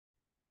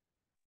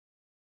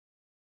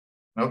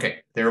Okay,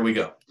 there we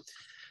go.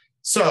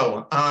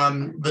 So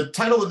the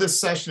title of this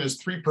session is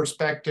Three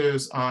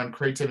Perspectives on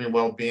Creativity and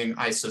Well-Being.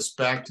 I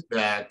suspect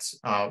that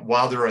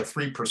while there are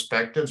three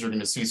perspectives, you're going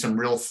to see some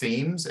real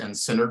themes and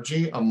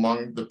synergy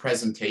among the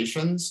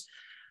presentations.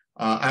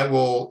 I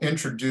will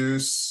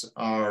introduce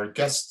our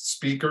guest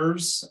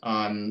speakers.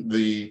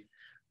 The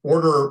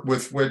order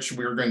with which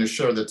we're going to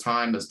share the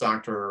time is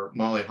Dr.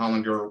 Molly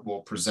Holinger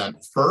will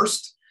present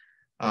first.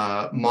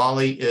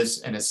 Molly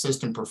is an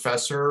assistant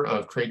professor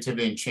of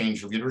creativity and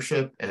change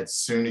leadership at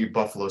SUNY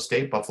Buffalo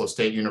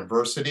State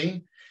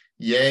University.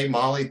 Yay,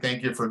 Molly,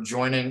 thank you for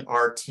joining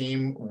our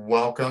team.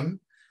 Welcome.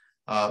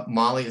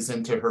 Molly is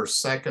into her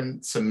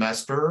second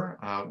semester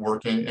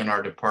working in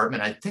our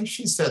department. I think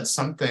she said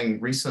something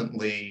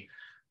recently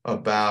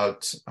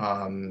about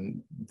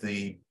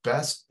the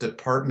best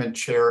department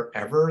chair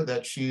ever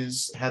that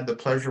she's had the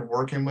pleasure of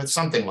working with,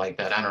 something like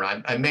that. I don't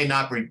know. I may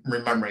not be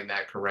remembering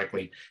that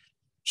correctly.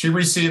 She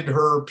received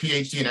her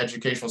PhD in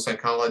educational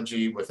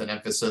psychology with an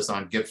emphasis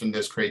on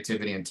giftedness,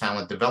 creativity, and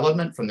talent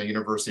development from the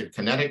University of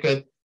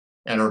Connecticut,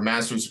 and her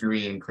master's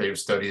degree in creative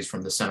studies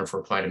from the Center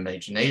for Applied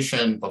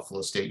Imagination,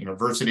 Buffalo State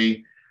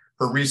University.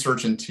 Her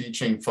research and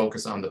teaching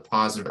focus on the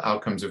positive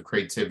outcomes of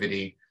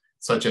creativity,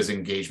 such as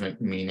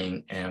engagement,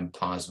 meaning, and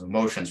positive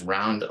emotions.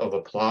 Round of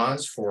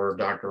applause for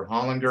Dr.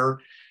 Holinger.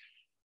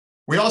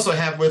 We also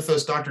have with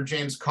us Dr.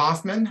 James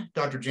Kaufman.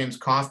 Dr. James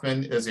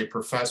Kaufman is a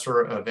professor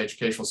of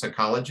educational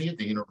psychology at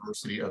the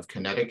University of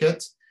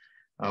Connecticut.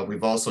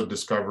 We've also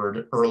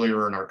discovered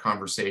earlier in our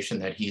conversation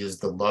that he is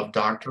the love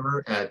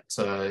doctor at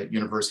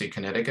University of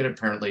Connecticut.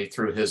 Apparently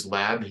through his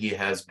lab, he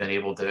has been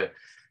able to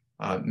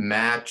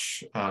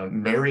match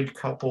married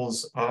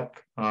couples up,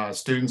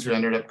 students who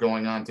ended up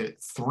going on to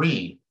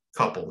 3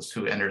 couples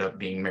who ended up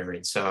being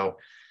married. So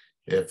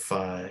if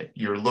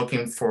you're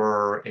looking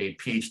for a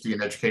PhD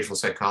in educational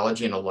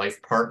psychology and a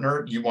life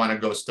partner, you want to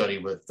go study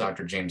with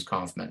Dr. James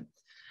Kaufman.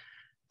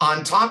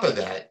 On top of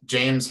that,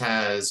 James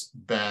has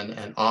been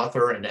an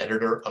author and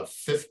editor of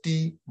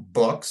 50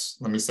 books.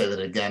 Let me say that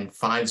again,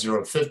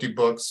 50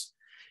 books,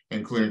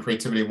 including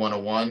Creativity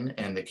 101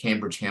 and the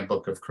Cambridge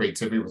Handbook of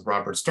Creativity with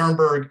Robert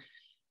Sternberg.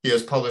 He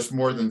has published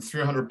more than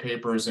 300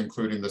 papers,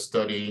 including the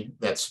study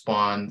that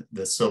spawned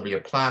the Sylvia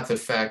Plath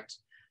effect,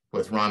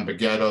 with Ron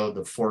Beghetto,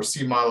 the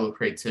 4C model of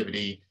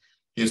creativity.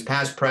 He is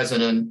past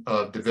president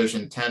of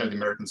Division 10 of the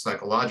American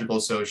Psychological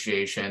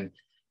Association,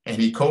 and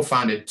he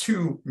co-founded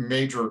 2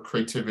 major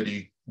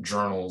creativity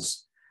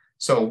journals.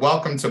 So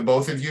welcome to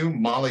both of you.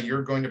 Molly,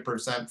 you're going to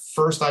present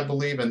first, I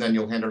believe, and then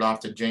you'll hand it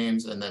off to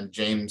James, and then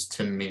James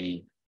to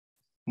me.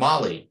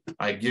 Molly,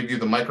 I give you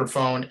the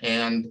microphone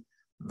and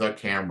the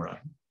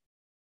camera.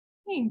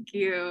 Thank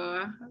you.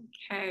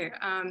 Okay.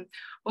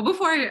 Well,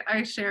 before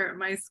I share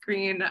my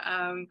screen,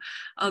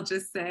 I'll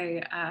just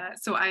say,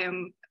 so I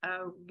am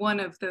one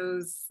of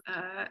those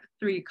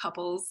 3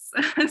 couples.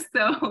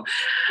 So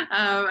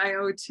I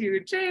owe to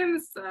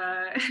James.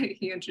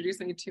 He introduced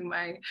me to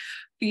my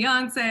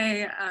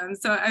fiance.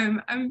 So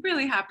I'm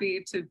really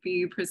happy to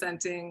be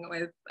presenting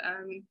with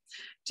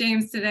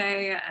James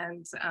today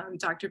and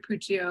Dr.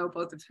 Puccio,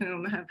 both of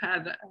whom have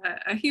had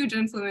a huge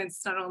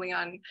influence not only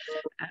on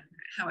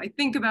how I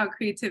think about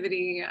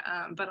creativity,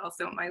 but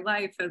also my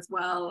life as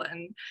well.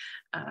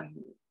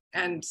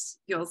 And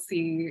you'll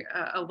see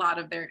a lot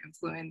of their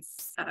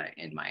influence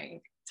in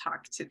my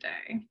talk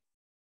today.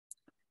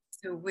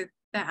 So with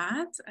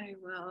that, I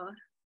will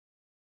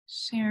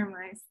share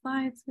my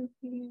slides with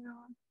you.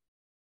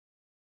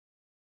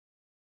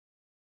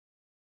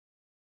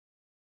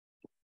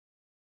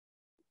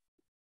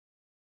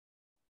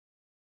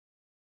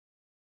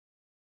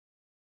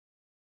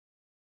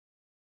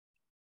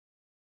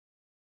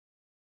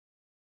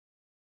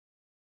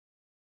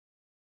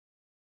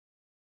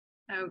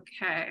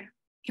 Okay,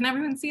 can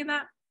everyone see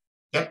that?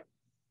 Yep.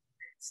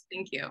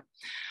 Thank you.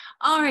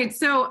 All right,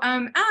 so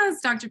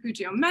as Dr.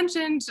 Puccio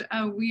mentioned,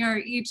 we are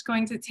each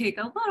going to take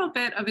a little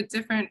bit of a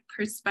different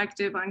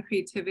perspective on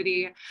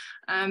creativity.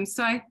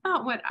 So I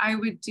thought what I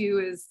would do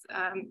is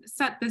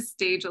set the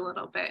stage a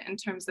little bit in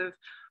terms of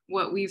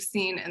what we've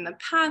seen in the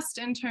past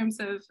in terms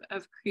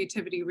of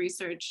creativity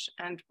research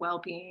and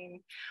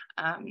well-being.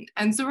 And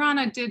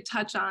Zorana did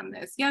touch on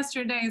this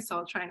yesterday, so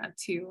I'll try not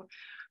to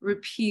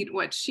repeat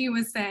what she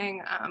was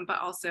saying, but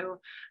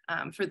also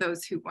for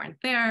those who weren't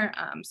there,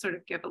 sort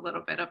of give a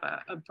little bit of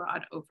a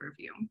broad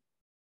overview.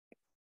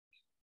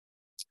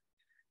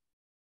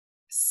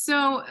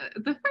 So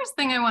the first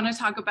thing I want to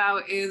talk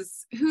about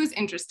is who's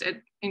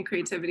interested in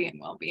creativity and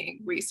well-being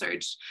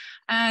research.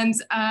 And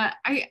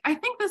I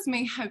think this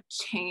may have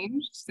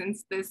changed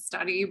since this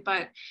study,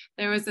 but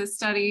there was a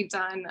study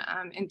done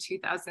in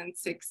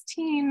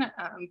 2016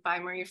 by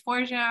Marie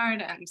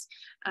Forgeard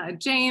and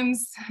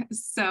James.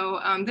 So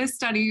this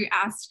study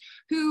asked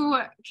who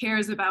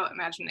cares about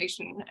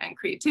imagination and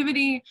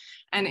creativity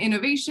and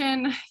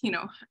innovation. You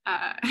know,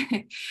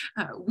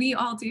 we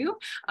all do,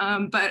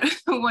 but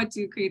what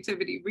do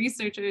creativity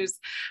researchers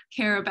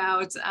care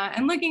about?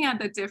 And looking at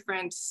the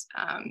different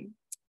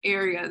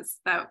areas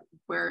that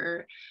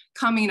were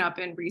coming up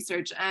in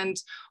research,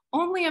 and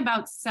only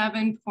about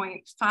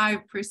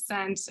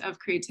 7.5% of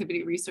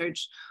creativity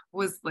research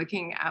was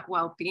looking at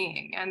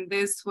well-being. And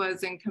this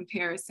was in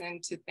comparison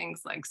to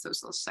things like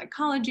social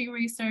psychology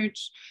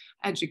research,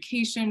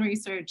 education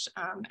research,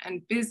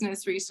 and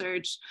business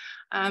research.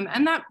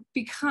 And that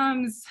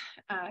becomes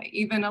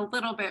even a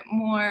little bit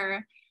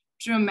more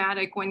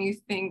dramatic when you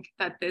think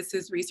that this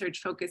is research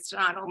focused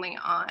not only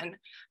on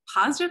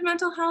positive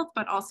mental health,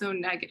 but also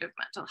negative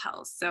mental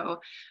health.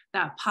 So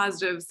that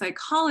positive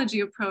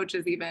psychology approach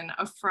is even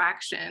a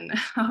fraction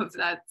of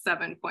that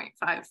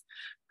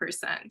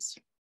 7.5%.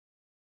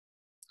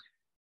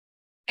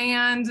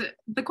 And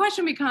the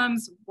question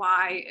becomes,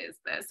 why is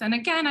this? And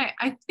again,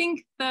 I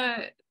think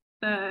the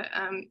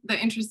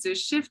interest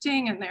is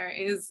shifting and there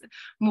is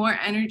more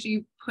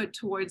energy put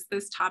towards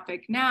this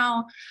topic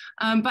now.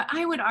 But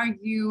I would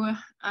argue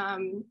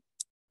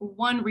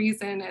one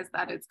reason is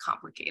that it's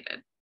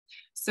complicated.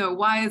 So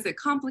why is it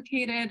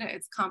complicated?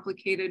 It's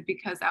complicated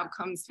because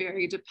outcomes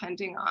vary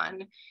depending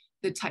on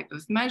the type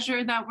of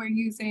measure that we're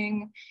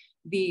using,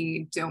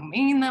 the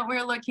domain that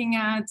we're looking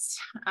at,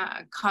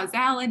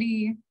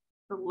 causality,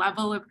 the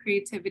level of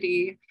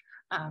creativity,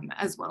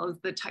 as well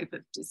as the type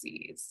of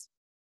disease.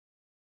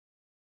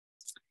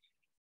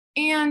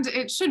 And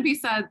it should be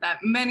said that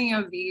many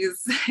of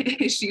these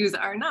issues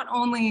are not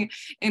only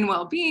in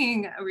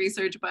well-being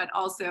research, but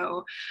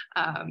also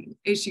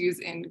issues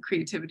in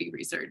creativity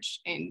research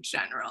in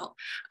general.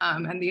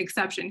 And the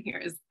exception here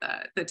is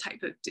the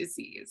type of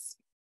disease.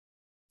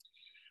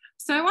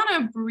 So I want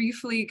to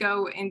briefly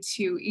go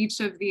into each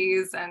of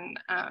these, and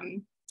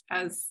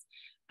as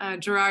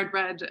Gerard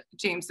read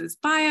James's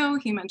bio,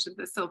 he mentioned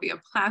the Sylvia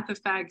Plath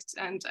effect,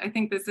 and I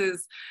think this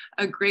is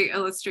a great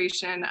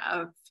illustration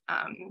of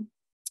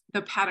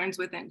the patterns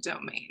within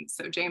domains.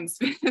 So James,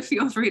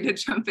 feel free to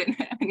jump in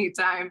at any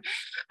time.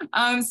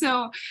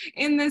 So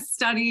in this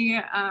study,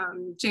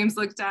 James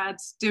looked at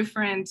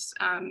different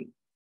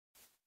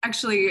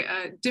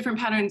different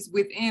patterns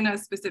within a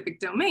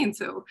specific domain.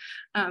 So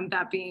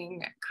that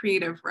being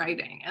creative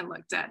writing, and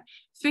looked at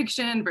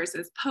fiction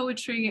versus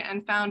poetry,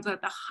 and found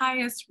that the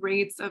highest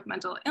rates of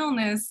mental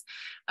illness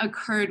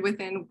occurred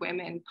within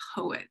women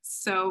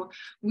poets. So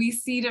we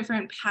see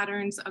different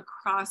patterns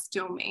across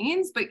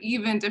domains, but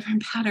even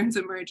different patterns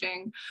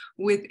emerging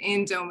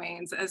within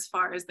domains as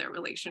far as their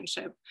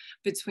relationship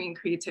between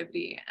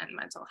creativity and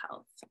mental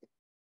health.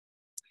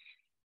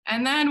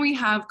 And then we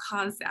have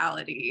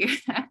causality.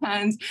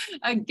 And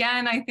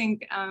again, I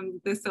think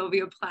the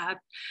Sylvia Plath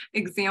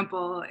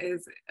example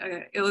is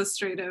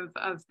illustrative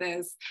of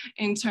this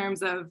in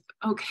terms of,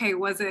 okay,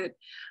 was it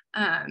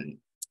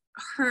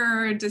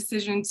her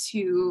decision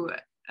to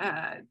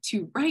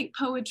write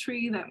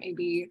poetry that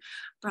maybe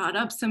brought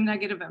up some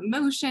negative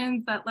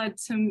emotions that led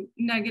to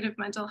negative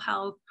mental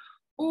health,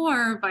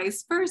 or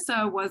vice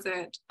versa? Was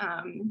it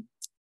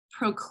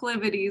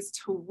proclivities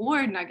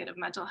toward negative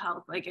mental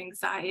health, like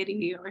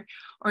anxiety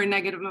or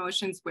negative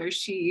emotions, where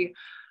she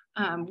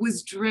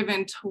was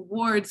driven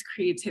towards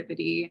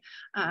creativity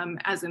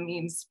as a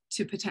means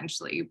to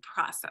potentially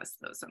process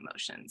those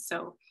emotions?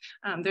 So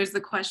there's the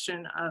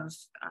question of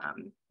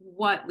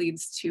what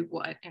leads to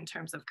what in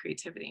terms of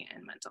creativity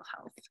and mental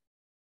health.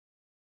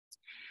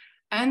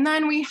 And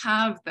then we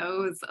have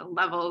those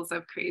levels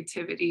of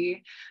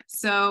creativity.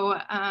 So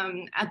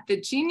at the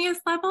genius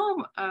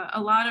level, a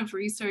lot of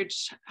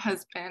research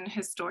has been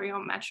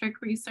historiometric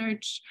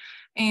research.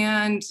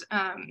 And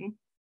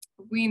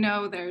we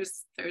know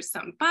there's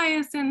some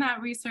bias in that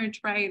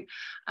research, right?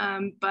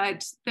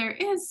 But there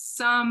is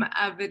some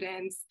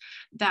evidence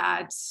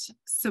that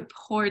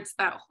supports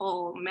that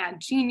whole mad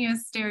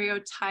genius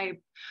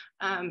stereotype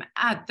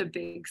at the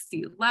big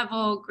C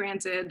level.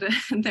 Granted,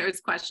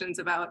 there's questions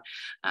about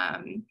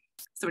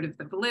sort of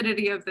the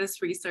validity of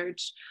this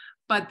research.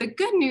 But the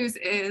good news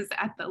is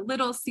at the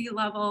little C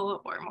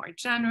level, or more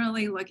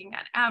generally looking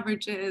at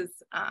averages,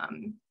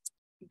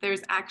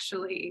 there's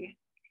actually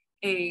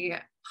a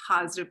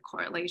positive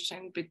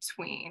correlation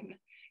between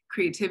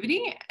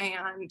creativity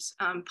and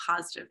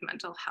positive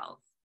mental health.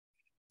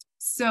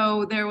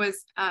 So there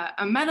was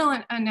a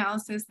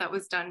meta-analysis that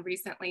was done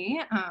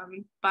recently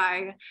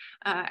by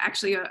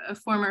actually a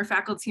former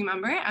faculty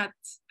member at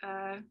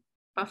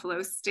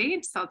Buffalo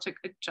State, Selçuk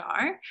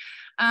Acar,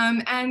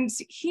 and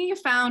he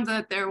found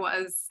that there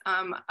was,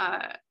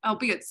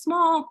 albeit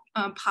small,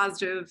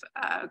 positive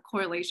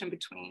correlation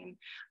between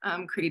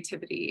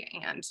creativity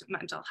and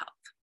mental health.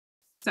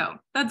 So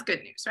that's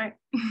good news, right?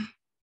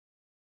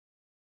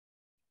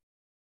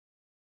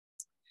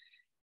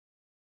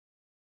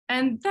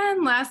 And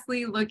then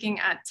lastly, looking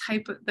at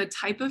the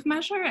type of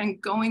measure,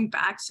 and going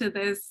back to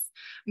this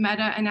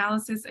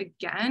meta-analysis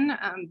again.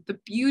 The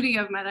beauty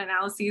of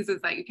meta-analyses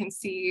is that you can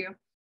see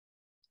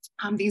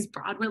these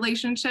broad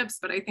relationships,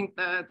 but I think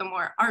the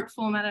more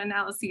artful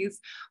meta-analyses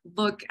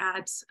look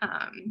at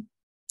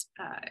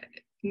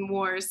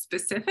more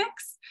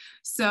specifics.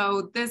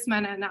 So this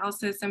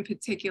meta-analysis in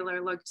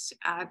particular looked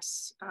at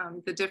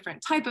the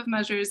different type of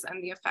measures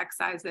and the effect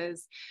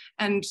sizes.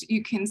 And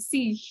you can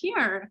see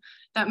here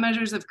that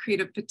measures of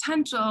creative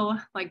potential,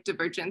 like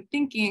divergent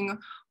thinking,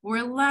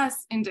 were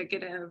less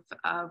indicative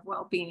of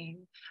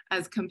well-being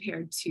as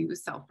compared to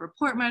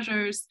self-report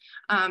measures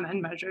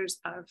and measures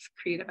of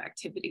creative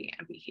activity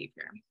and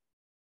behavior.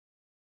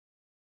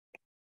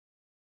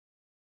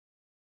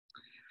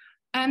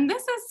 And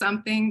this is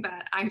something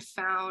that I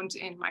found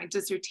in my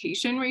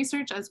dissertation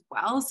research as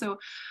well. So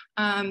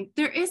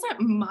there isn't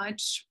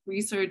much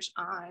research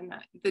on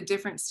the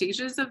different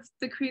stages of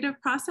the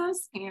creative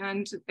process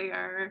and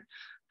their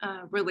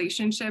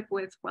relationship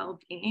with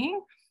well-being.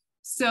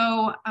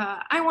 So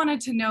I wanted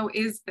to know,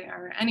 is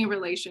there any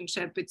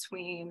relationship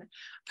between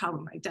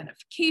problem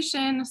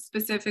identification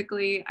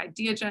specifically,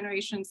 idea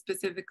generation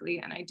specifically,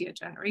 and idea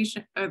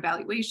generation,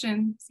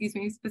 evaluation,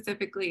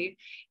 specifically,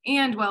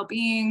 and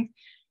well-being?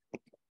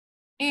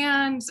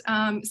 And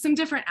some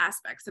different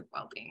aspects of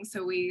well-being.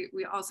 So we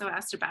also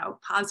asked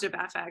about positive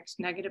affect,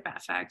 negative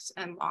affect,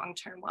 and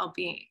long-term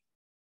well-being.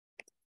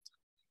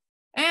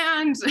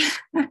 And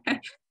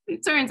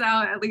it turns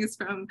out, at least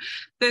from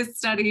this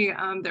study,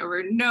 there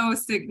were no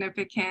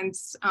significant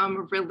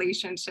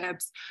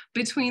relationships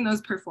between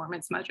those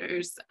performance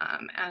measures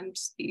and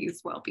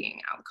these well-being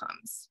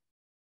outcomes.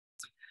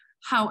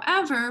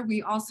 However,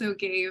 we also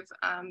gave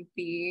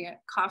the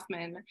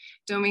Kaufman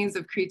domains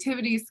of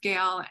creativity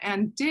scale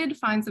and did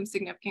find some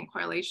significant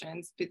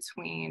correlations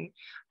between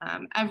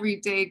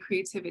everyday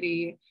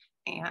creativity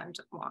and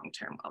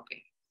long-term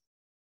well-being.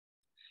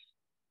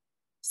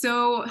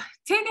 So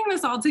taking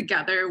this all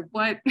together,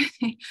 why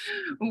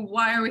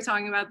are we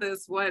talking about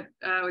this? What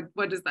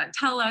does that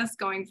tell us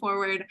going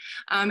forward?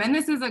 And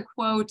this is a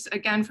quote,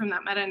 again, from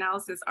that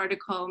meta-analysis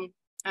article,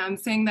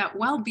 saying that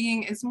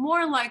well-being is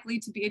more likely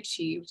to be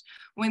achieved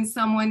when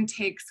someone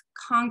takes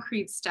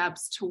concrete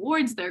steps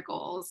towards their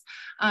goals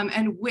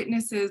and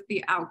witnesses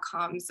the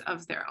outcomes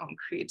of their own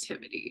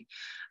creativity.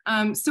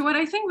 So what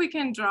I think we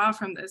can draw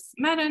from this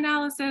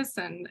meta-analysis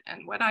and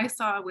what I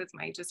saw with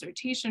my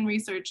dissertation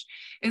research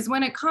is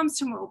when it comes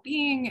to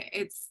well-being,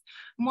 it's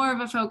more of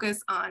a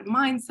focus on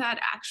mindset,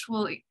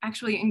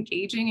 actually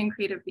engaging in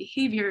creative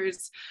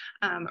behaviors,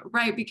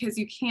 right? Because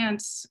you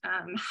can't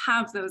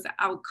have those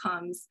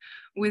outcomes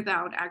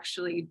without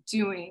actually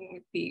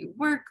doing the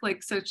work,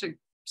 like such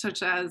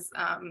as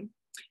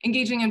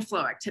engaging in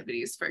flow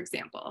activities, for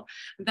example.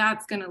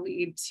 That's going to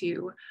lead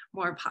to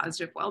more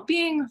positive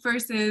well-being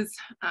versus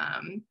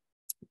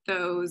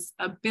those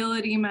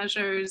ability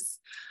measures.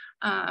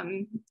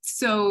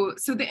 So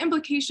the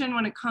implication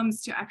when it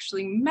comes to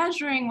actually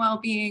measuring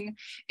well-being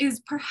is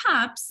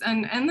perhaps,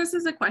 and this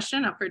is a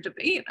question up for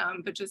debate,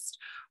 but just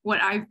what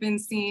I've been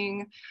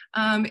seeing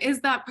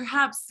is that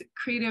perhaps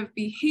creative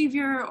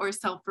behavior or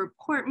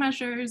self-report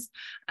measures,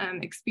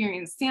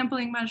 experience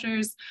sampling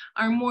measures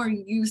are more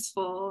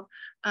useful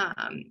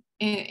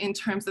in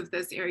terms of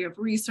this area of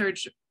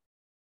research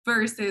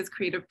versus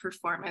creative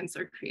performance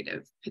or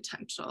creative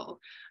potential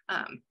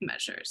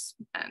measures.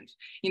 And,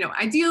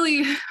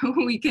 ideally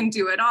we can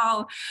do it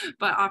all,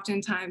 but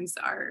oftentimes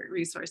our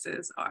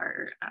resources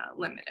are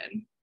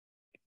limited.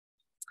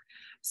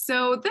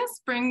 So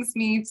this brings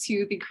me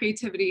to the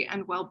creativity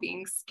and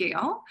well-being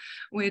scale,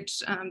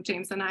 which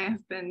James and I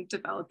have been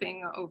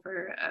developing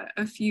over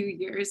a few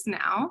years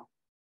now.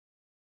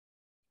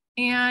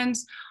 And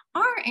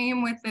our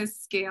aim with this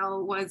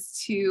scale was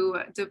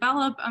to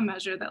develop a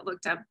measure that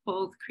looked at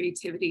both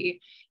creativity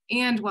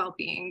and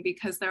well-being,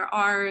 because there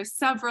are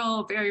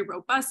several very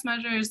robust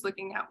measures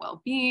looking at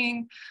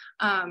well-being,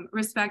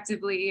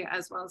 respectively,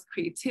 as well as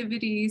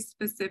creativity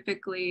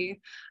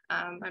specifically.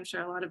 I'm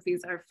sure a lot of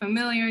these are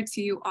familiar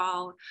to you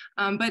all,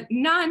 but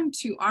none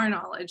to our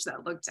knowledge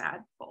that looked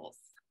at both.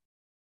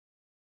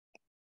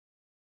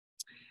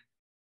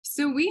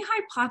 So we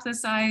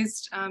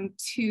hypothesized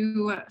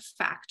two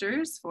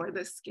factors for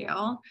this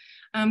scale.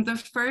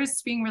 The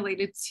first being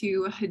related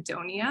to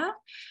hedonia.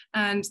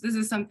 And this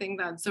is something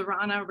that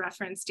Zorana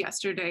referenced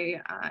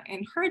yesterday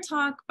in her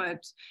talk,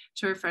 but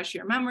to refresh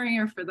your memory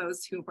or for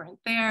those who weren't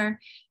there,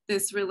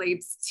 this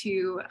relates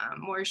to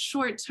more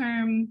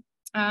short-term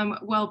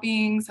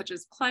well-being, such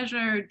as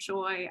pleasure,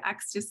 joy,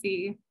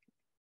 ecstasy.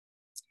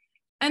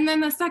 And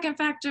then the second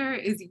factor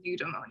is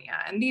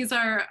eudaimonia. And these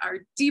are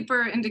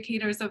deeper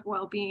indicators of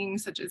well-being,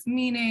 such as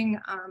meaning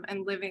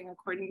and living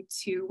according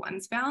to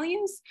one's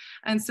values.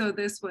 And so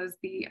this was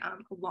the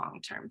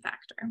long-term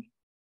factor.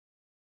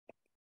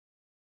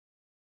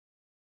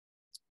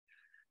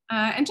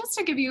 And just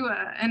to give you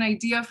an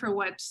idea for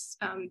what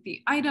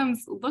the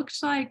items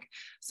looked like,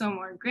 so a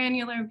more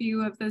granular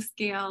view of the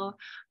scale,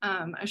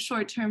 a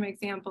short-term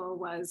example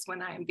was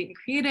when I am being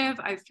creative,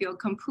 I feel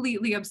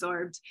completely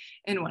absorbed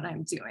in what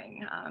I'm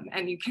doing.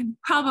 And you can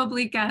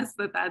probably guess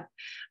that that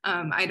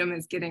item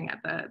is getting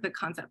at the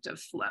concept of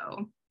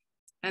flow.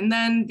 And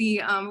then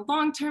the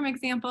long-term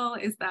example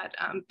is that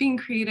being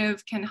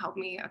creative can help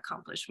me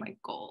accomplish my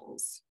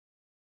goals.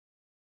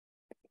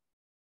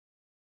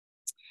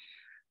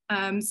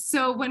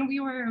 So when we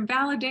were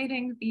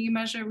validating the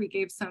measure, we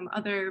gave some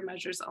other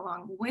measures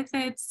along with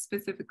it,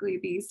 specifically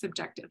the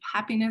subjective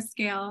happiness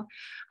scale.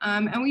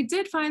 And we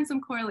did find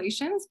some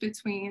correlations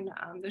between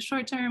the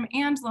short-term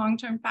and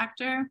long-term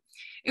factor.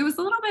 It was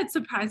a little bit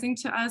surprising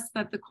to us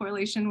that the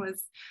correlation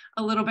was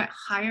a little bit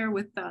higher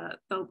with the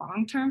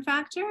long-term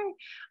factor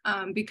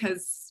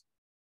because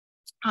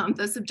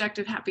the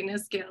subjective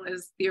happiness scale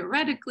is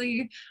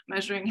theoretically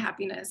measuring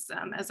happiness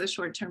as a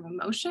short-term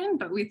emotion,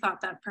 but we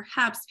thought that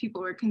perhaps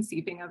people were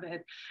conceiving of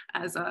it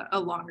as a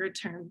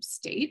longer-term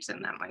state,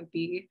 and that might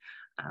be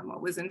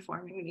what was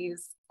informing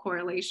these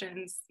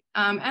correlations.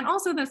 And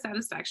also the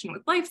satisfaction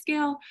with life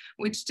scale,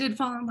 which did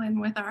fall in line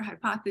with our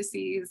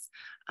hypotheses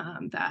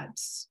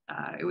that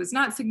it was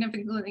not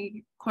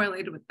significantly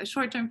correlated with the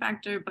short-term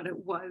factor, but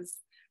it was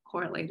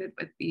correlated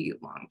with the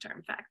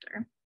long-term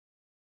factor.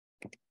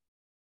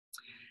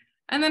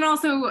 And then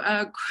also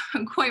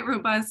quite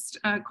robust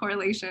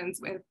correlations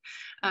with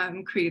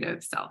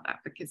creative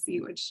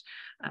self-efficacy, which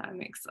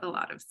makes a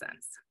lot of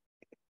sense.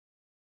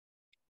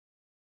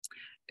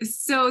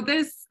 So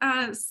this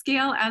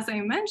scale, as I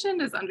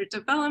mentioned, is under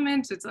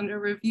development. It's under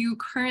review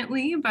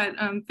currently, but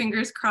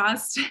fingers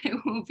crossed it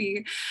will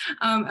be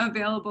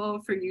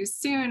available for you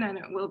soon, and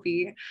it will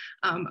be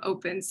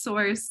open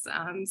source.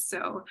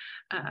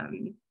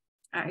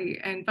 I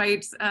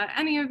invite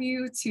any of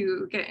you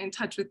to get in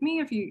touch with me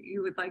if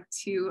you would like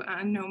to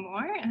know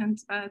more, and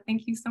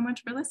thank you so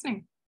much for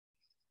listening.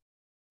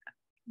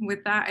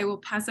 With that, I will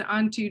pass it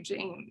on to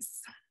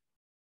James.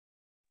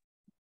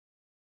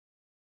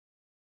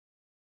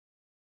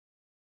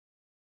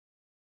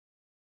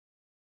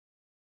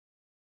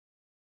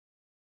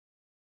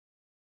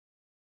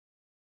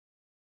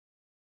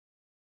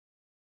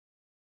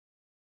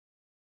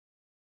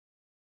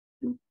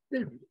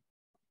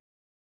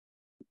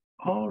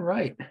 All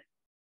right,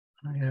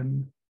 I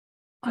am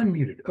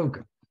unmuted. Oh,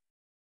 good.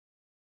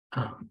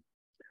 I'm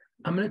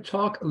going to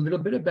talk a little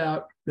bit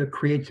about the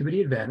creativity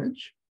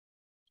advantage.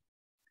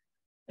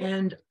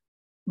 And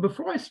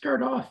before I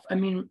start off, I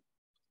mean,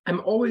 I'm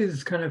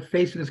always kind of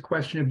faced with this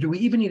question of, do we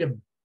even need to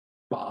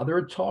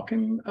bother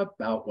talking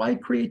about why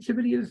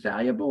creativity is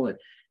valuable?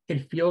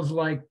 It feels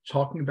like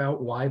talking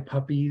about why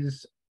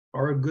puppies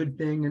are a good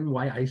thing and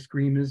why ice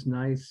cream is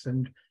nice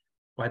and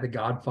why The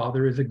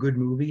Godfather is a good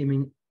movie. I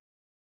mean,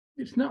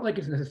 it's not like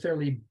it's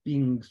necessarily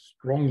being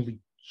strongly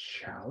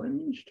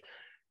challenged.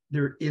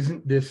 There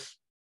isn't this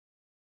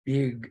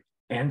big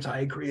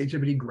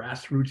anti-creativity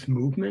grassroots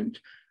movement,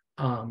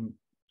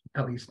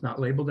 at least not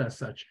labeled as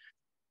such.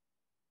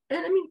 And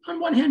I mean, on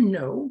one hand,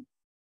 no,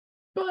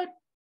 but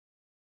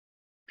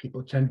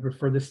people tend to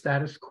prefer the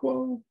status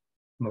quo.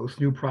 Most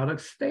new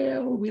products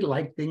fail. We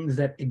like things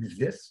that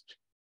exist.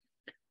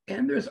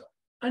 And there's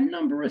a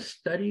number of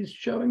studies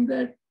showing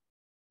that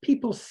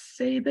people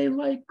say they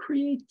like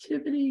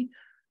creativity,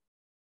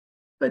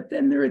 but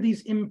then there are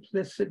these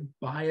implicit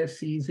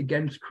biases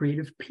against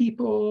creative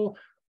people,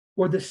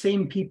 or the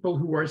same people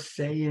who are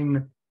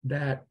saying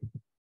that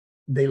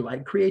they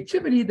like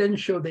creativity then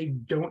show they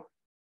don't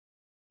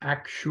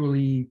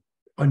actually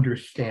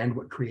understand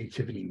what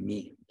creativity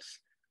means.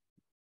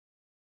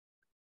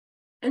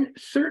 And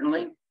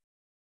certainly,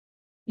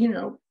 you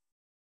know,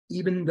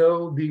 even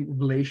though the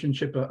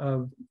relationship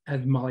of,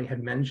 as Molly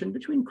had mentioned,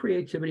 between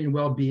creativity and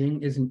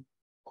well-being isn't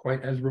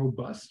quite as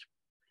robust,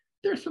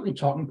 there are certainly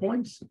talking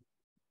points.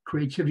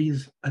 Creativity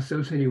is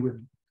associated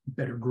with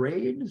better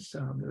grades.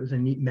 There was a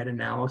neat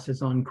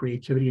meta-analysis on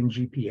creativity and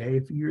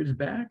GPA a few years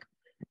back.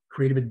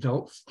 Creative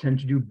adults tend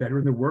to do better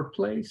in the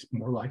workplace,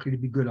 more likely to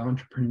be good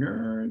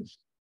entrepreneurs.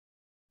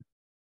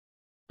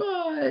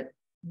 But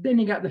then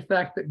you got the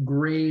fact that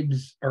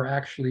grades are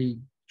actually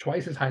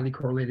twice as highly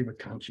correlated with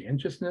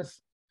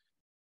conscientiousness.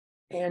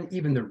 And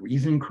even the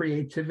reason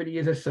creativity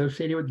is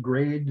associated with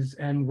grades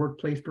and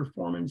workplace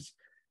performance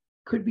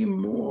could be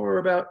more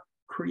about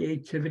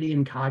creativity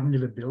and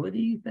cognitive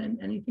ability than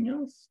anything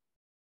else.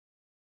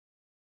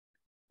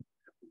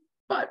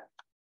 But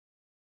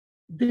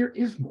there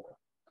is more.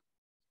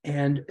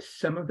 And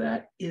some of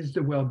that is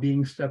the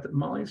well-being stuff that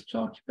Molly's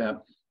talked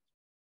about.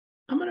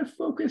 I'm going to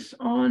focus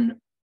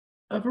on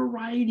a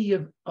variety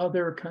of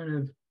other kind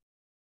of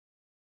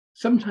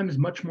sometimes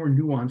much more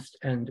nuanced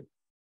and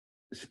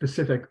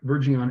specific,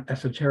 verging on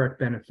esoteric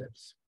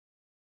benefits.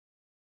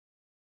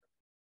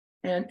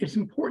 And it's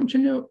important to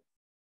note,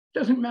 it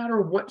doesn't matter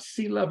what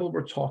C-level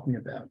we're talking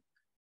about,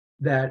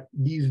 that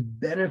these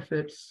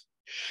benefits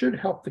should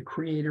help the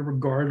creator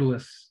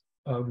regardless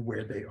of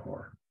where they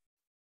are.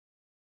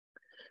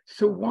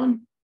 So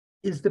one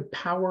is the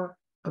power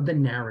of the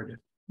narrative.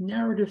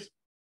 Narratives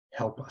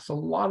help us. A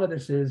lot of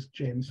this is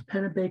James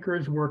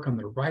Pennebaker's work on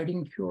the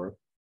writing cure.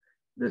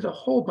 There's a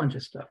whole bunch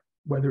of stuff,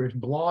 whether it's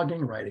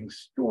blogging, writing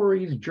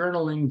stories,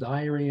 journaling,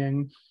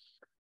 diarying.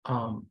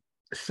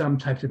 Some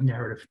types of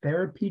narrative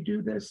therapy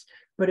do this,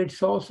 but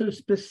it's also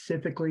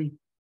specifically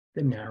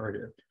the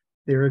narrative.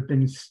 There have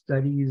been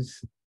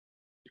studies,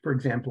 for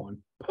example, on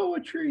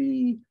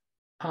poetry,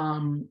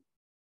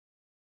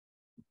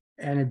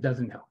 and it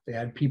doesn't help. They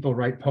had people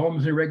write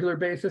poems on a regular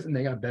basis and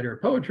they got better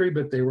at poetry,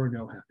 but they were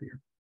no happier.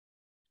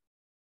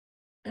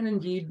 And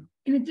indeed,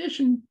 in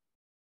addition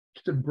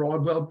to the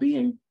broad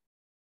well-being,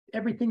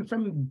 everything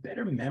from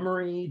better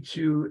memory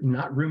to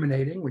not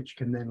ruminating, which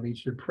can then lead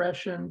to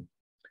depression,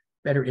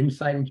 better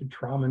insight into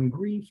trauma and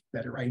grief,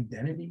 better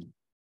identity,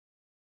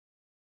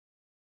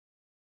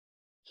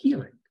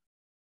 healing.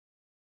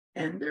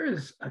 And there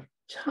is a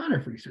ton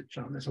of research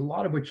on this, a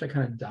lot of which I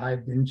kind of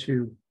dived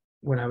into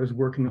when I was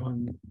working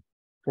on the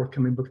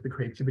forthcoming book, The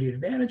Creativity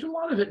Advantage, a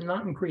lot of it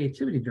not in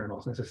creativity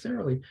journals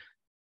necessarily.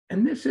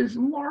 And this is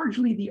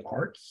largely the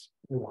arts,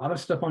 a lot of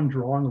stuff on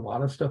drawing, a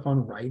lot of stuff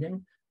on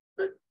writing,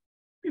 but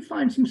you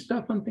find some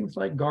stuff on things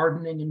like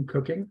gardening and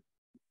cooking.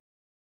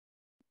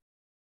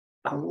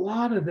 A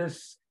lot of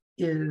this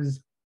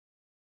is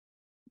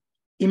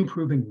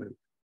improving mood,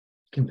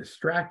 can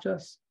distract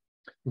us.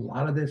 A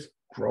lot of this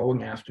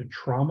growing after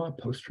trauma,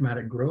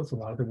 post-traumatic growth, a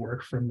lot of the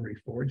work from Marie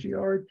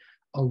Forgiard,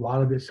 a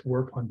lot of this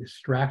work on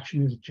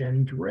distraction is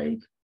Jen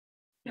Drake,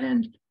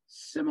 and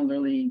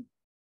similarly,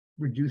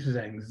 reduces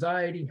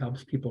anxiety,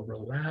 helps people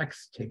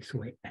relax, takes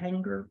away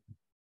anger.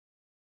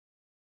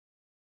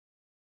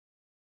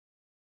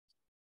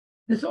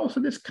 There's also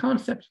this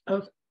concept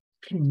of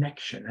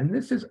connection, and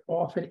this is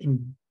often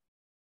in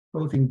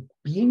both in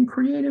being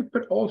creative,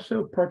 but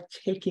also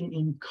partaking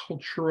in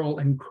cultural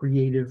and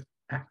creative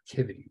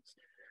activities.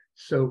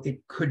 So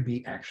it could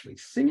be actually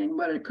singing,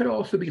 but it could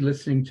also be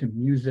listening to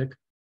music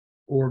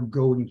or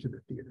going to the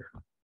theater.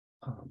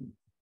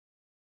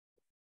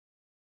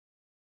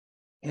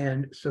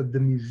 And so the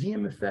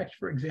museum effect,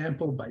 for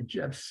example, by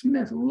Jeff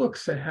Smith,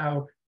 looks at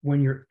how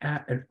when you're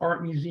at an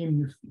art museum,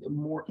 you feel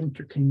more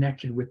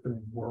interconnected with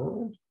the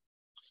world.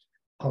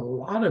 A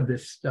lot of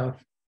this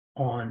stuff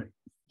on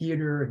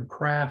theater and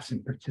crafts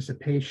and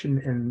participation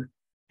in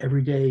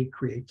everyday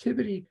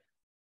creativity,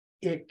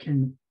 it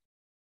can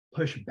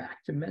push back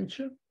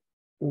dementia,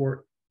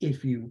 or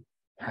if you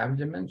have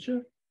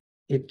dementia,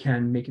 it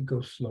can make it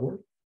go slower,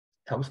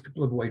 helps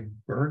people avoid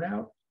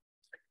burnout.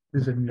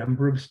 There's a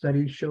number of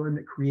studies showing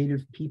that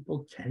creative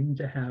people tend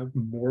to have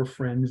more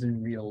friends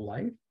in real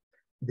life.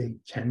 They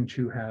tend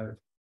to have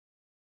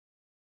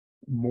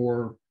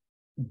more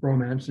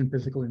romance and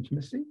physical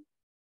intimacy.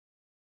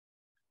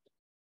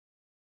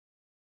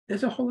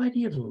 There's a whole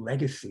idea of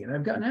legacy, and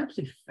I've gotten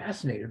absolutely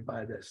fascinated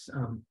by this,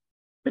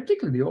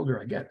 particularly the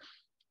older I get,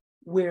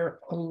 where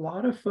a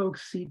lot of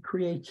folks see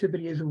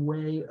creativity as a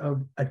way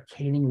of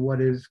attaining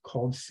what is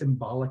called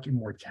symbolic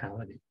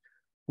immortality,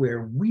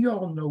 where we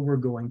all know we're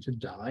going to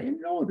die,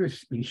 and no other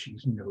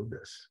species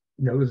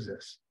knows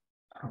this.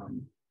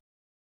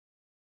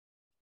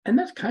 And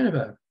that's kind of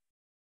a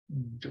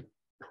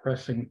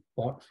depressing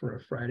thought for a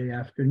Friday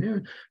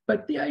afternoon.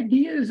 But the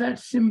idea is that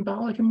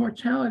symbolic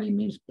immortality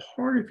means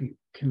part of you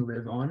can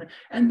live on.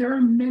 And there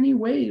are many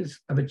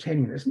ways of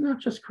attaining this, not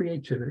just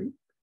creativity.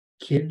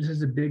 Kids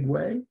is a big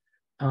way.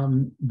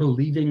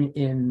 Believing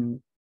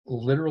in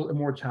literal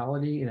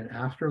immortality in an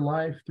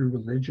afterlife through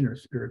religion or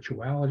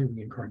spirituality,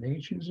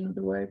 reincarnation is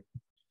another way.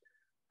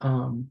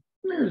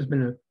 There's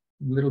been a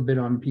little bit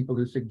on people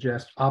who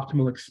suggest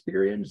optimal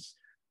experience,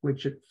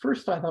 which at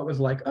first I thought was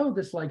like, oh,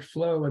 this like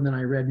flow. And then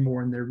I read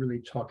more and they're really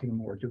talking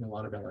more, doing a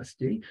lot of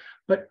LSD.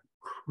 But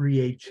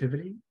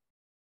creativity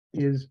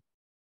is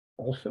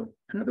also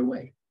another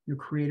way. Your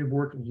creative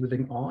work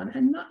living on,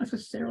 and not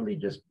necessarily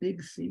just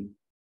big C.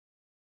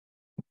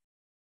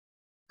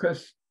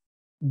 Because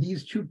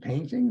these two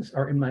paintings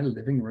are in my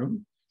living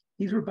room.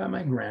 These were by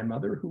my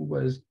grandmother, who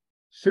was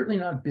certainly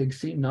not big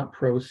C, not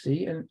pro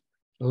C, and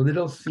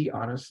little c,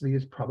 honestly,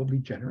 is probably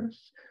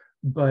generous,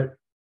 but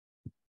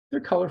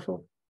they're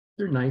colorful,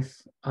 they're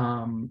nice,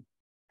 and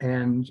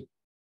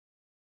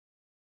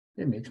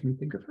it makes me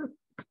think of her.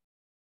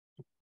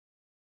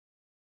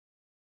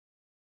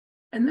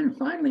 And then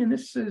finally, and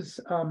this is,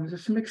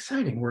 there's some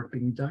exciting work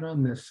being done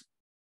on this.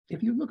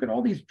 If you look at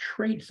all these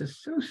traits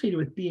associated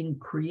with being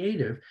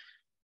creative,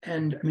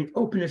 and I mean,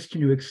 openness to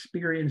new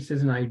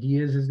experiences and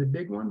ideas is the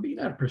big one, but you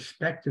got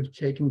perspective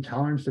taking,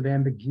 tolerance of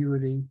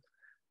ambiguity,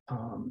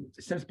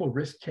 sensible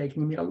risk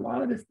taking. I mean, a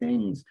lot of the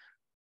things,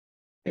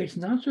 it's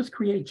not just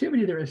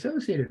creativity they're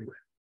associated with,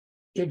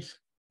 it's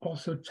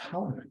also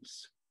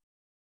tolerance.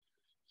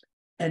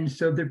 And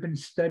so there've been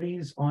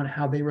studies on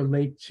how they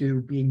relate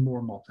to being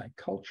more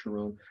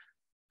multicultural,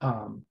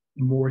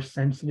 more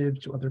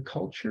sensitive to other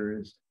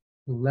cultures,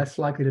 less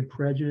likely to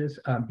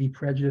be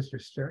prejudiced or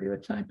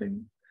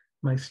stereotyping.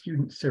 My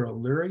student Sarah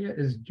Luria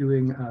is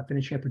doing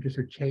finishing up her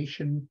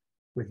dissertation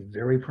with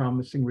very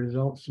promising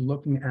results,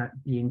 looking at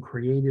being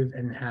creative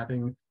and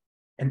having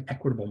an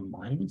equitable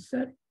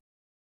mindset.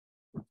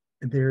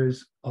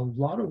 There's a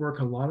lot of work,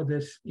 a lot of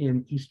this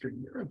in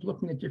Eastern Europe,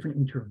 looking at different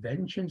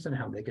interventions and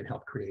how they can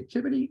help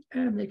creativity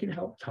and they can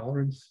help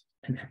tolerance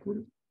and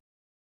equity.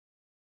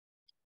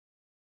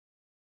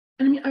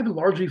 And I mean, I've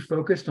largely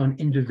focused on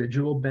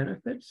individual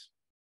benefits.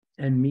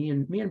 And me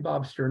and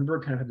Bob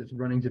Sternberg kind of have this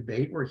running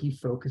debate where he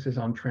focuses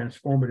on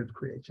transformative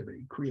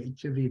creativity,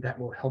 creativity that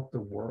will help the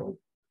world.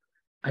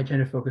 I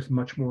tend to focus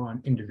much more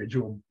on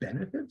individual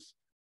benefits.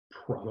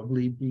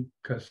 probably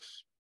because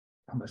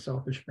I'm a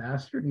selfish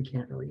bastard and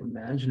can't really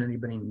imagine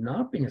anybody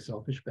not being a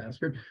selfish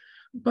bastard.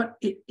 But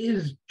it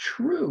is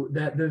true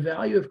that the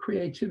value of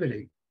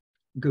creativity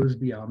goes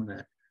beyond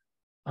that.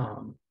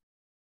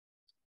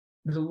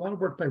 There's a lot of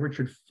work by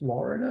Richard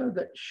Florida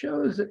that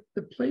shows that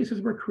the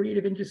places where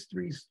creative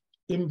industries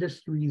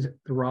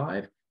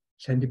thrive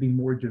tend to be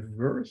more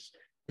diverse.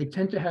 They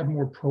tend to have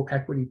more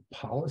pro-equity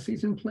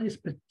policies in place,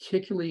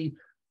 particularly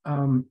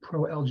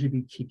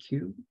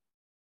pro-LGBTQ.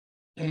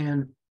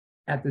 And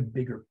at the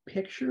bigger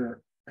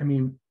picture, I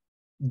mean,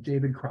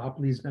 David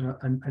Cropley's done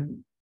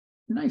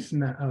a nice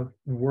amount of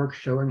work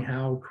showing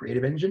how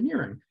creative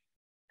engineering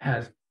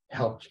has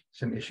helped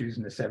some issues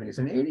in the 70s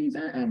and 80s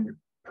and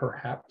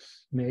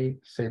perhaps may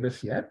save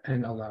us yet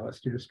and allow us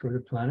to destroy the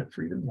planet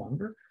for even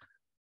longer.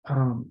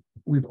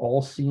 We've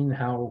all seen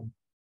how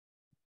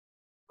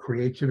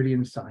creativity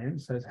in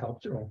science has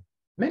helped, or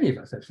many of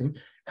us have seen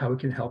how it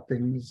can help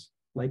things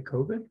like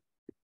COVID.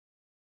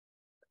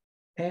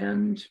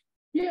 And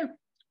yeah,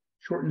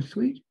 short and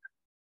sweet.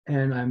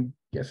 And I'm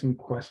guessing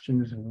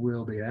questions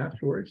will be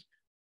afterwards,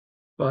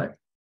 but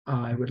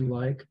I would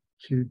like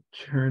to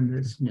turn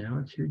this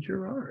now to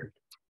Gerard.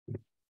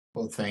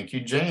 Well, thank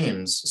you,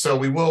 James. So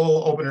we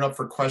will open it up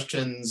for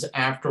questions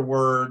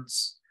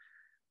afterwards.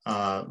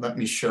 Let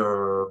me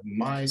share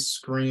my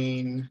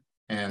screen.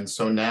 And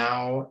so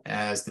now,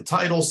 as the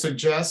title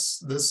suggests,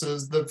 this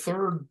is the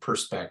third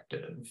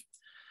perspective.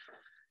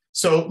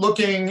 So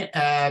looking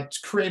at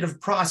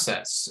creative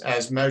process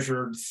as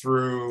measured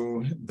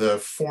through the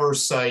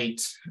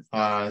Foresight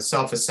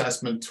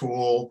self-assessment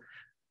tool.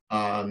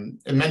 In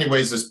many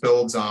ways, this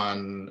builds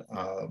on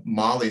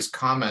Molly's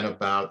comment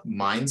about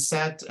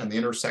mindset and the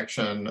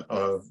intersection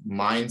of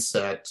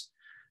mindset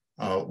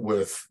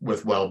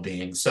with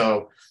well-being.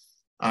 So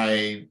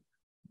I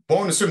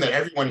won't assume that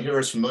everyone here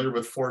is familiar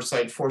with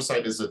Foresight.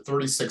 Foresight is a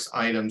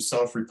 36-item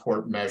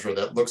self-report measure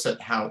that looks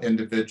at how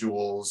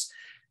individuals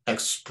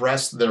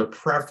express their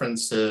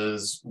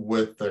preferences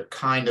with the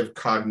kind of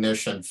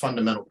cognition,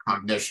 fundamental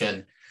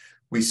cognition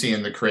we see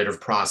in the creative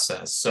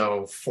process.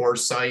 So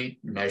Foresight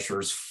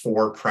measures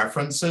 4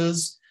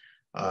 preferences,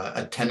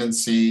 a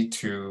tendency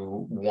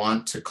to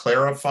want to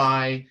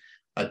clarify,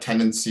 a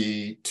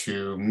tendency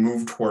to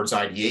move towards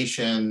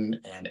ideation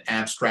and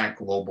abstract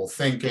global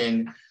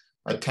thinking,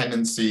 a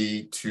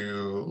tendency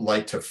to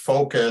like to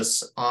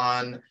focus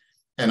on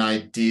an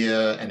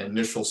idea, an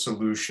initial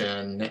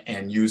solution,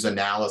 and use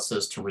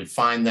analysis to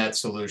refine that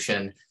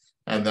solution.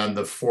 And then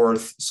the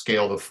fourth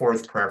scale, the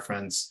fourth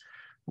preference,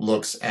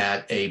 looks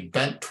at a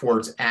bent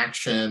towards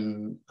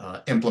action,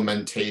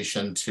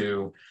 implementation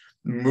to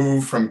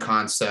move from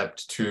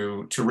concept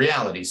to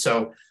reality.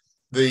 So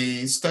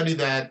the study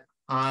that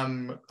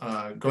I'm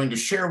going to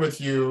share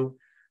with you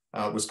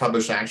was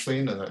published actually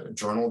in a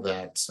journal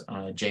that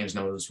James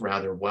knows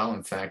rather well.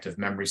 In fact, if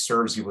memory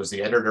serves, he was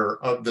the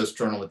editor of this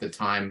journal at the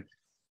time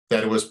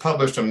that it was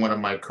published, and one of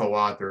my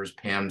co-authors,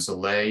 Pam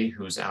Zalay,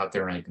 who's out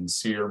there and I can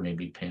see her,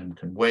 maybe Pam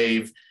can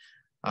wave,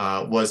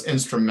 was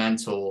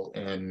instrumental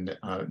in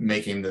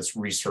making this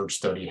research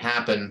study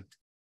happen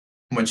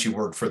when she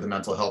worked for the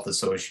Mental Health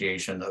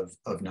Association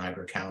of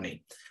Niagara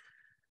County.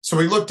 So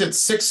we looked at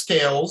 6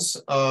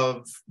 scales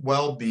of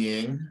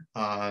well-being.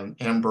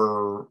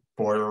 Amber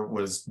Boyer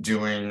was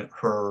doing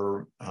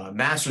her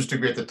master's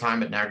degree at the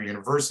time at Niagara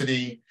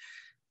University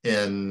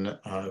in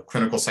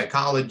clinical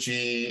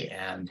psychology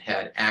and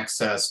had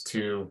access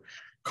to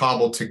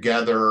cobble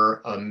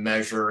together a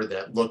measure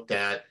that looked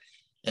at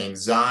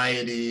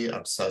anxiety,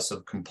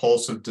 obsessive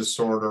compulsive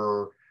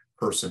disorder,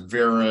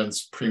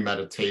 perseverance,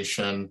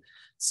 premeditation,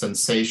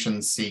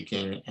 sensation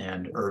seeking,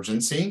 and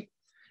urgency.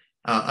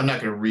 I'm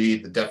not going to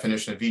read the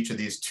definition of each of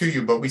these to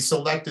you, but we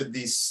selected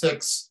these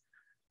 6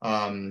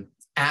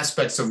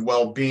 aspects of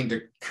well-being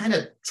to kind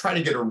of try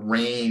to get a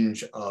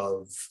range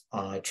of,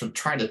 to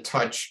try to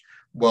touch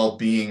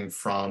well-being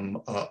from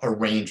a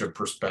range of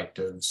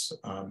perspectives.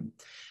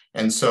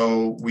 And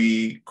so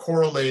we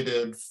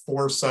correlated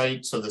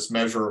Foresight, so this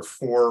measure of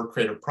 4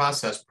 creative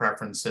process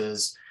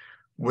preferences,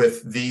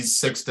 with these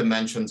 6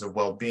 dimensions of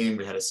well-being.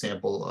 We had a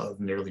sample of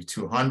nearly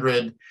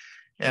 200.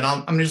 And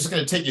I'm just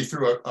going to take you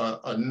through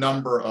a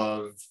number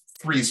of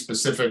 3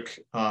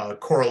 specific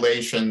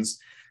correlations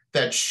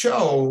that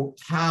show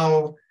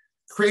how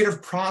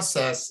creative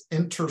process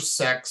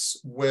intersects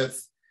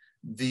with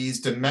these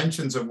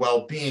dimensions of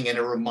well-being. And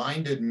it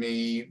reminded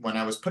me, when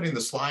I was putting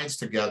the slides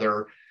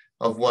together,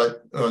 of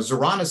what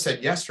Zorana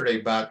said yesterday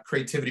about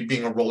creativity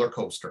being a roller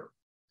coaster,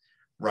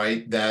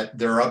 right? That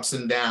there are ups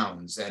and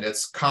downs and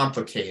it's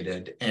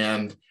complicated.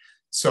 And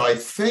so I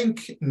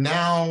think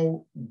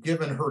now,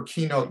 given her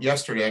keynote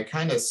yesterday, I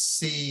kind of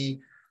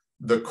see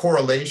the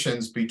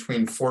correlations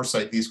between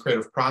Foresight, these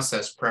creative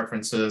process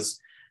preferences,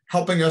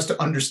 helping us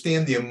to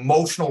understand the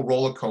emotional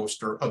roller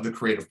coaster of the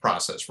creative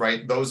process,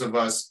 right? Those of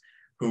us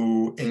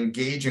who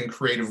engage in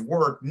creative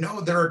work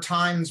know there are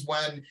times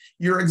when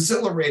you're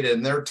exhilarated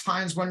and there are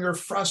times when you're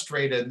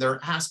frustrated. There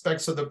are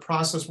aspects of the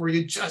process where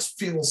you just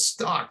feel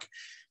stuck.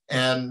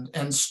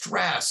 and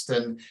stressed.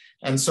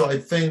 And so I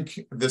think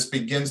this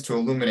begins to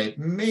illuminate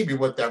maybe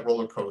what that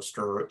roller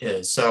coaster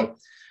is. So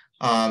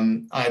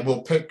I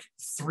will pick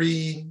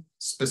 3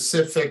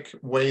 specific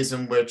ways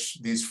in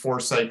which these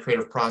foresight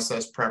creative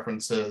process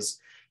preferences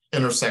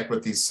intersect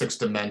with these 6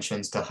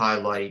 dimensions to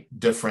highlight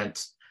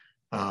different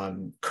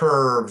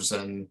curves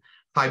and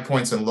high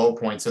points and low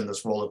points in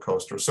this roller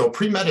coaster. So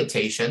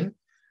premeditation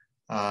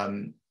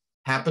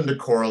happened to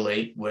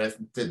correlate with,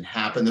 didn't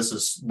happen, this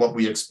is what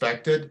we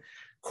expected,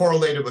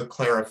 correlated with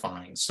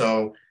clarifying.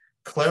 So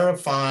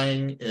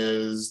clarifying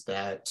is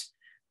that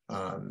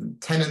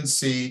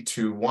tendency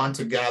to want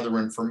to gather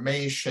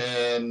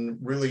information,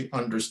 really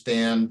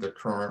understand the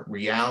current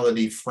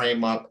reality,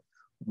 frame up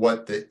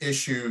what the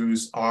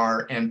issues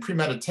are, and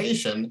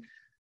premeditation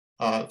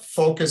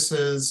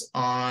focuses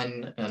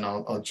on, and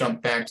I'll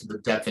jump back to the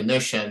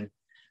definition,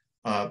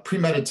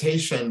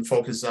 premeditation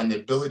focuses on the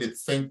ability to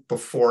think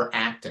before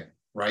acting,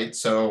 right?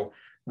 So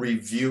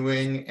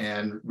reviewing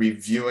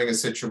a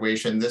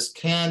situation. This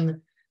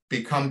can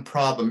become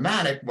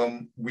problematic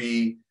when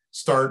we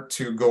start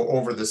to go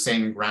over the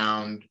same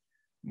ground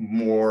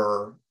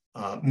more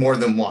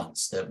than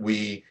once, that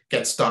we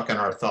get stuck in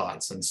our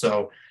thoughts. And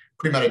so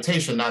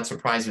premeditation, not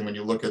surprising when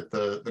you look at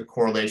the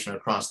correlation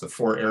across the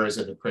 4 areas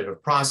of the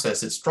creative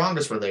process, its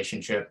strongest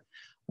relationship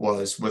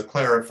was with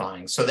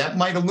clarifying. So that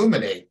might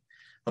illuminate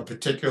a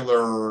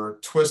particular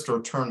twist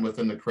or turn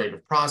within the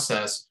creative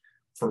process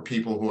for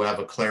people who have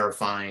a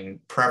clarifying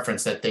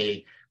preference, that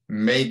they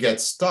may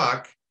get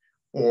stuck.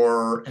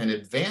 Or an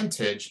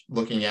advantage,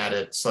 looking at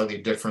it slightly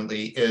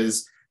differently,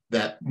 is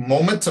that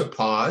moment to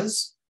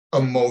pause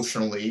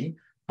emotionally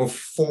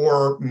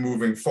before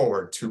moving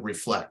forward to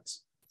reflect.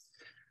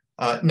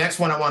 Next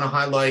one I want to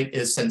highlight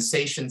is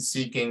sensation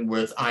seeking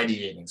with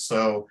ideating.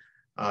 So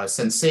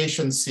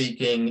sensation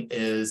seeking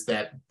is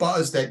that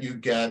buzz that you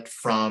get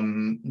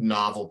from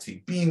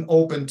novelty, being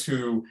open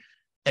to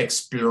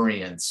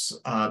experience,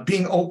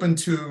 being open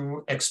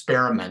to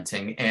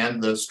experimenting, and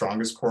the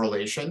strongest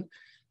correlation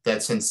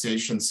that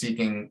sensation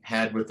seeking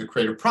had with the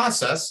creative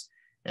process.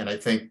 And I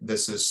think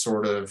this is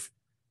sort of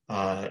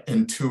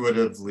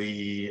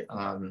intuitively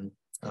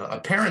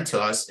apparent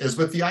to us, is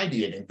with the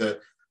ideating,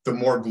 the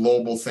more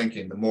global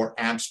thinking, the more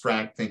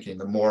abstract thinking,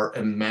 the more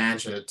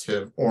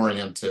imaginative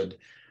oriented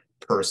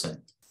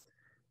person.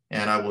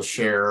 And I will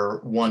share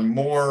one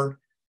more,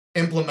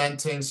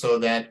 implementing, so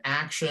that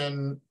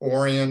action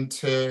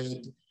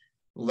oriented.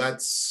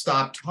 Let's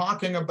stop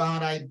talking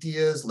about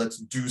ideas. Let's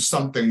do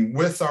something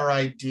with our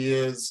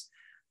ideas,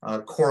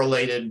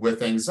 correlated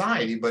with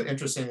anxiety. But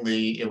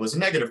interestingly, it was a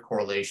negative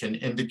correlation,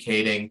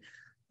 indicating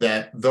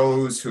that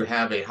those who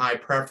have a high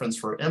preference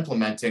for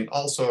implementing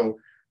also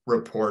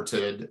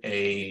reported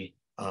they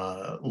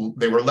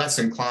were less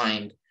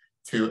inclined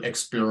to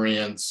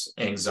experience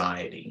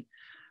anxiety,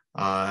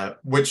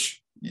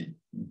 which,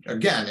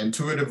 again,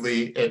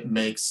 intuitively, it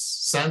makes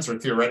sense, or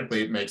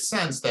theoretically, it makes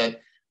sense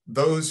that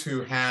those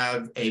who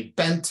have a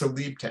bent to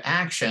leap to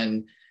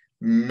action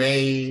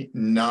may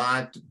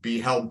not be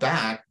held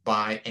back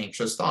by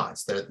anxious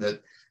thoughts.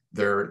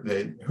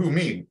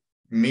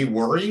 Me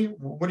worry?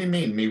 What do you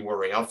mean, me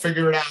worry? I'll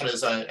figure it out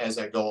as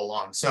I go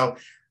along. So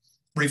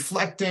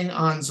reflecting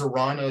on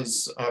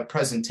Zorana's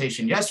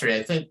presentation yesterday,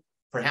 I think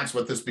perhaps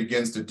what this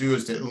begins to do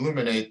is to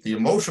illuminate the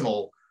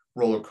emotional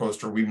roller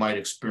coaster we might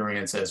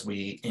experience as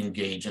we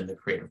engage in the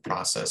creative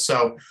process.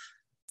 So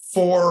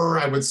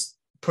I would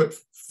put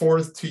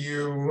forth to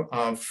you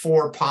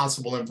 4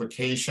 possible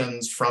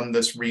implications from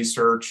this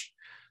research.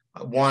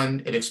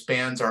 1, it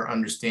expands our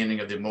understanding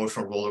of the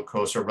emotional roller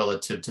coaster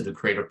relative to the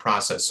creative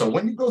process. So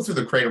when you go through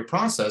the creative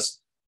process,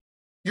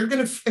 you're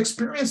going to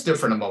experience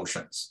different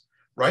emotions,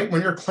 right?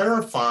 When you're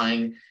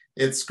clarifying,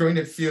 it's going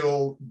to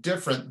feel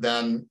different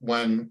than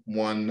when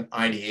one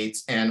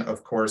ideates. And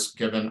of course,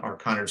 given our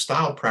cognitive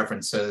style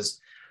preferences,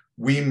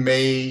 we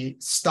may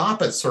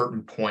stop at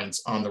certain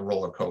points on the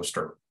roller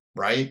coaster,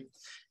 right?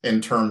 In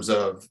terms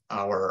of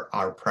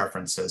our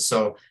preferences.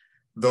 So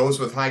those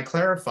with high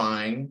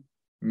clarifying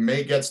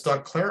may get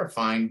stuck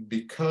clarifying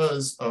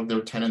because of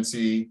their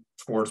tendency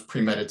towards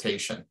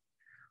premeditation,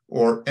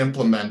 or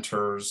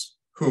implementers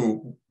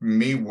who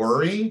me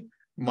worry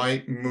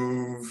might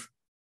move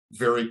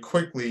very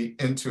quickly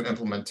into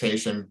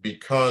implementation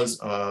because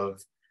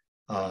of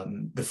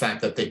the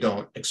fact that they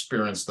don't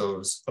experience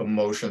those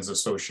emotions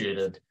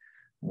associated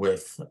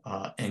with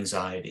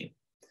anxiety.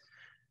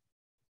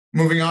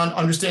 Moving on,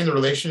 understanding the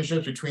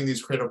relationships between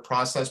these creative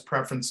process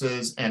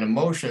preferences and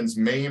emotions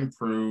may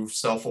improve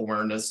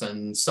self-awareness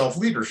and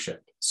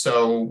self-leadership.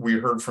 So we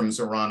heard from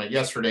Zorana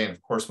yesterday, and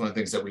of course, one of the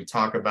things that we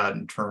talk about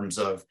in terms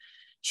of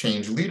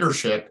change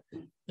leadership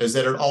is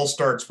that it all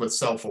starts with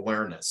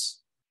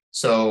self-awareness.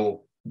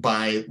 So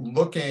by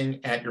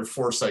looking at your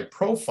foresight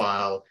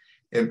profile,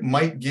 it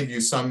might give you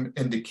some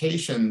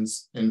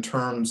indications in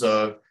terms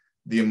of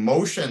the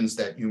emotions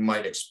that you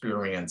might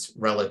experience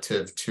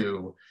relative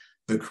to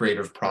the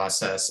creative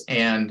process.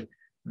 And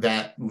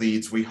that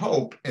leads, we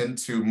hope,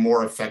 into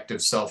more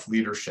effective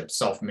self-leadership,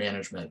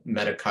 self-management,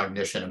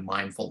 metacognition, and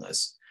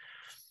mindfulness.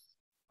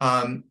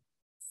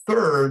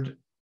 Third,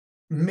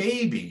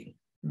 maybe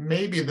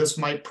this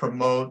might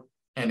promote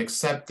an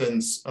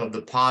acceptance of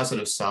the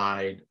positive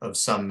side of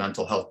some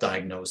mental health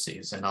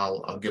diagnoses. And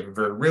I'll give a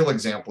very real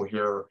example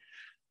here.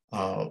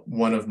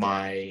 One of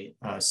my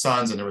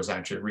sons, and there was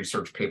actually a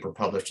research paper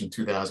published in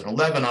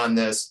 2011 on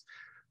this,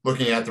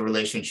 looking at the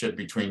relationship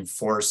between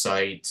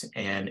foresight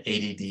and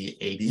ADD,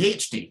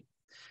 ADHD.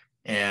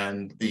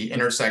 And the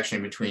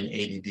intersection between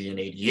ADD and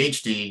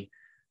ADHD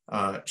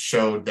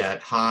showed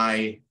that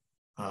high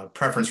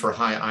preference for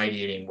high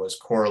ideating was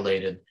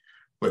correlated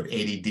with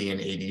ADD and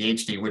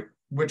ADHD,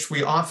 which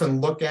we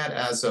often look at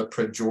as a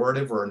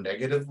pejorative or a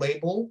negative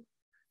label.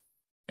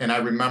 And I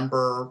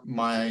remember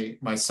my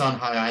son,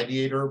 high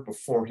ideator,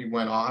 before he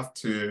went off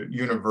to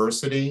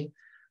university,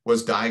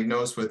 was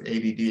diagnosed with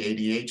ADD,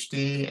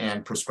 ADHD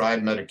and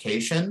prescribed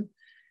medication.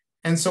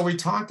 And so we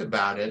talked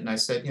about it. And I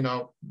said, you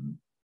know,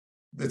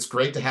 it's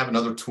great to have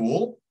another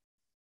tool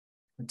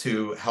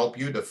to help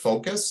you to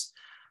focus.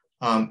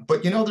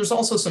 But, you know, there's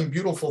also some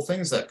beautiful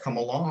things that come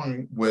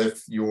along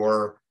with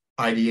your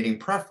ideating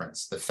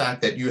preference. The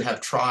fact that you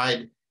have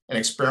tried and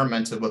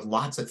experimented with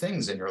lots of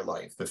things in your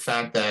life. The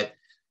fact that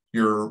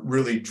you're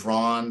really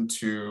drawn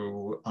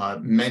to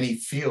many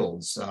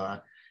fields,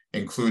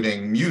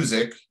 including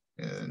music.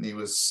 And he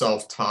was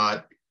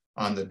self-taught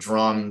on the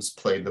drums,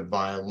 played the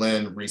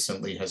violin,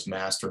 recently has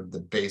mastered the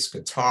bass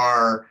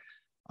guitar.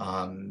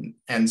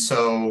 And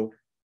so,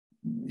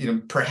 you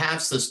know,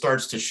 perhaps this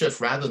starts to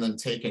shift. Rather than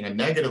taking a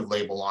negative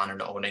label on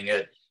and owning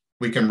it,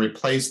 we can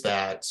replace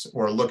that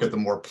or look at the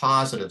more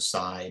positive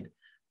side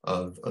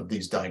of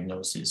these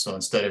diagnoses. So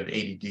instead of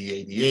ADD,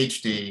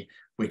 ADHD,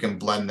 we can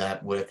blend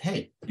that with,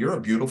 hey, you're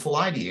a beautiful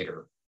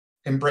ideator.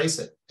 Embrace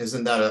it.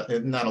 Isn't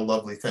that a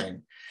lovely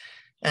thing?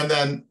 And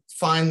then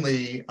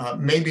finally,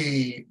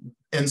 maybe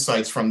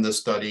insights from this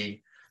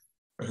study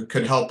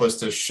could help us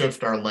to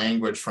shift our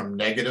language from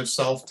negative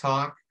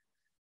self-talk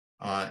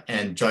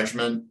and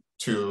judgment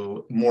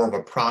to more of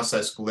a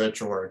process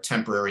glitch or a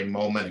temporary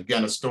moment.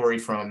 Again, a story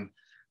from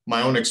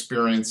my own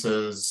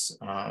experiences.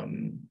 I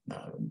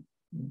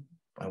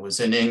was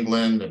in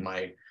England and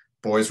my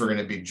boys were going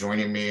to be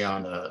joining me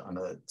on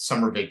a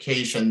summer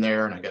vacation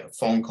there. And I got a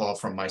phone call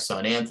from my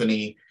son,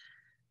 Anthony.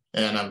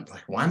 And I'm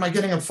like, why am I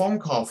getting a phone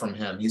call from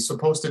him? He's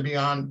supposed to be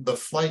on the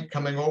flight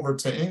coming over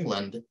to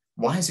England.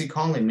 Why is he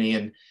calling me?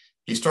 And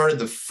he started,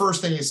 the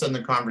first thing he said in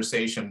the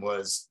conversation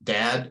was,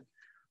 Dad,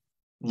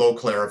 low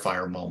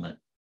clarifier moment.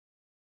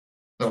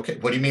 Okay,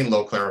 what do you mean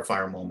low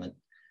clarifier moment?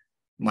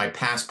 My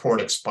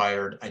passport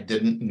expired. I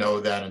didn't know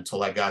that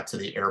until I got to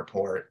the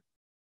airport.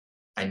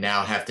 I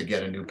now have to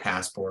get a new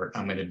passport.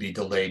 I'm going to be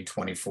delayed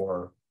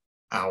 24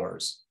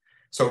 hours.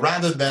 So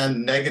rather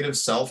than negative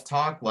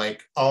self-talk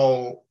like,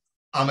 oh,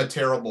 I'm a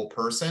terrible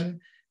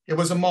person, it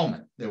was a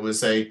moment. It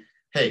was a,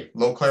 hey,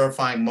 low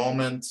clarifying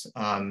moment.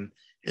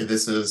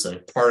 This is a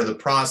part of the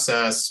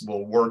process.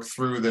 We'll work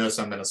through this.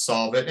 I'm going to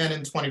solve it. And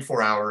in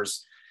 24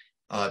 hours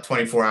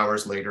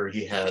later,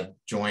 he had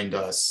joined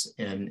us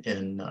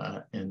in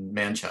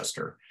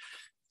Manchester.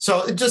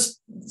 So it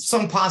just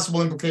some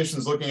possible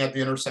implications looking at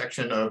the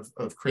intersection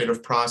of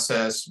creative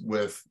process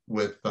with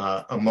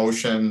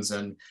emotions.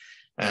 And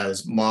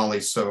as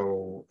Molly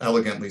so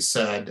elegantly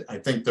said, I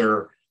think there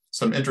are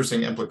some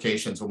interesting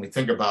implications when we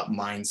think about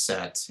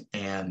mindset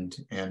and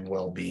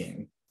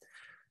well-being.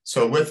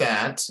 So with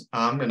that,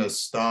 I'm going to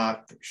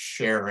stop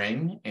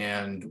sharing,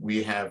 and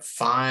we have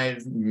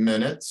 5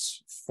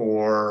 minutes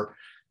for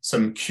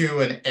some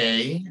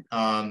Q&A,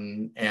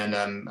 and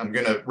I'm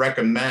going to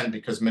recommend,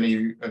 because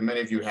many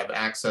of you have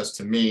access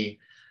to me,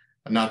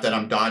 not that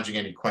I'm dodging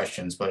any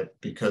questions, but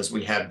because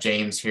we have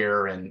James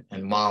here and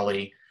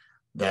Molly,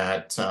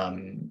 that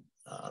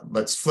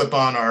let's flip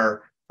on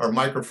our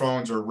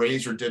microphones or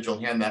raise your digital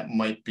hand. That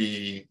might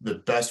be the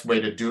best way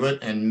to do it.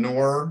 And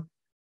Noor,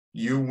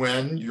 you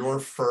win. You're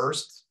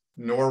first.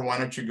 Noor, why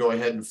don't you go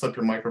ahead and flip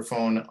your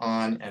microphone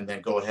on and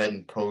then go ahead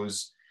and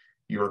pose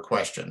your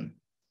question.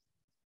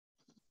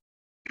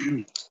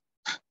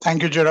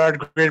 Thank you,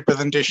 Gerard. Great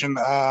presentation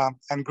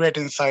and great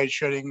insight,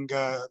 sharing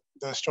the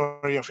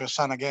story of your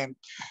son again.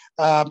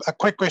 A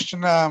quick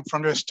question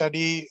from your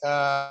study.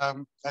 I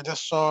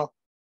just saw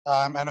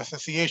an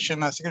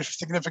association, a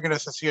significant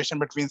association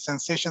between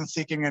sensation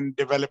seeking and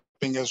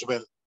developing as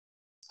well.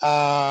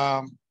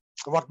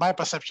 What my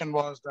perception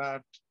was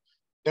that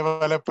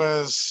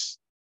developers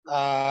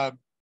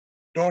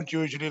don't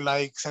usually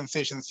like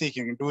sensation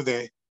seeking, do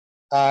they?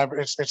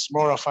 It's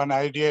more of an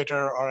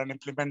ideator or an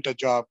implementer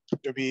job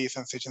to be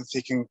sensation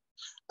seeking.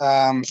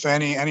 So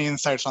any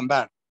insights on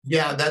that?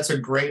 Yeah, that's a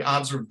great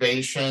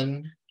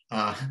observation,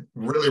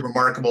 really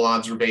remarkable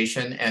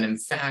observation. And in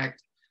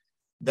fact,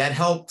 that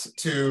helped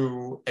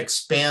to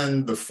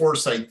expand the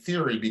foresight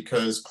theory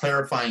because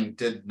clarifying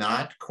did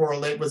not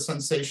correlate with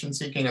sensation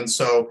seeking. And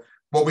so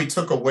what we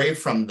took away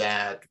from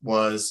that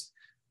was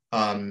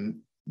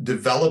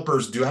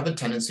developers do have a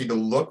tendency to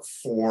look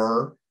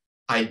for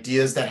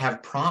ideas that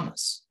have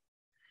promise.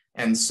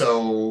 And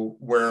so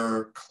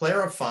where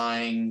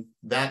clarifying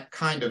that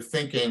kind of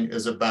thinking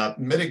is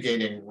about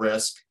mitigating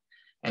risk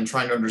and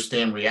trying to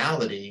understand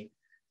reality,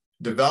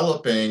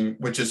 developing,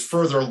 which is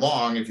further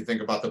along, if you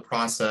think about the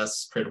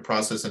process, creative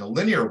process in a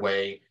linear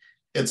way,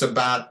 it's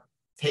about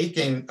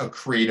taking a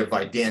creative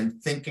idea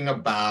and thinking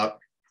about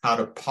how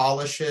to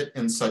polish it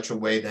in such a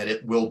way that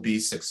it will be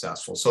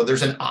successful. So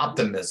there's an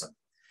optimism.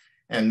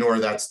 And Nora,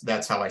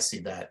 that's how I see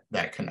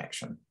that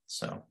connection.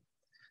 So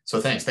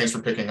thanks for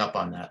picking up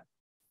on that.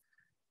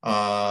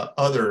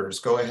 Others,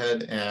 go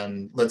ahead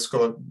and let's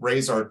go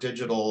raise our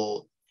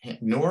digital hand.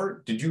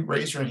 Nora, did you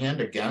raise your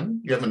hand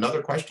again? You have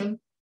another question?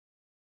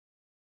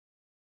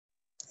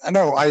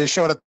 No, I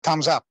showed a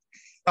thumbs up.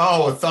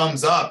 Oh, a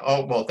thumbs up.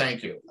 Oh, well,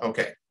 thank you.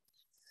 Okay.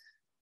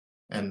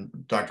 And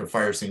Dr.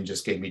 Firestein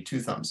just gave me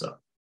 2 thumbs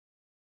up.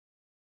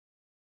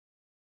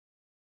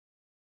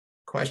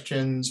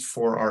 Questions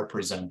for our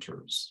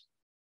presenters?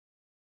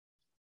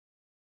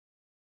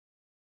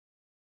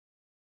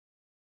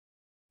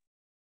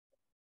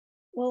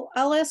 Well,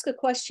 I'll ask a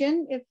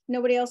question if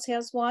nobody else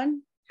has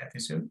one.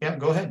 Yeah,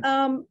 go ahead.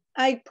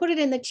 I put it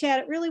in the chat.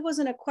 It really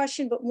wasn't a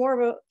question, but more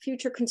of a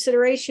future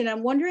consideration.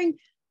 I'm wondering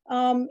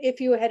if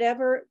you had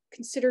ever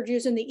considered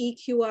using the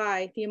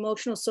EQI, the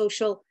emotional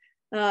social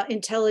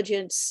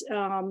intelligence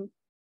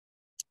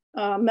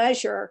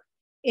measure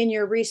in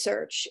your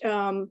research,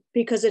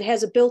 because it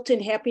has a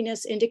built-in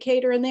happiness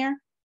indicator in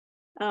there,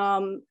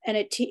 and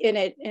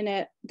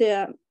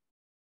the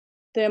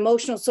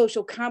emotional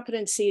social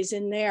competencies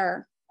in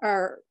there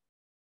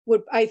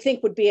I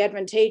think would be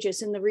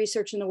advantageous in the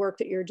research and the work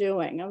that you're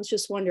doing. I was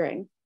just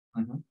wondering.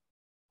 Mm-hmm.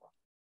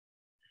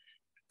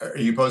 Are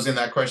you posing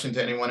that question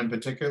to anyone in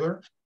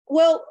particular?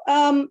 Well,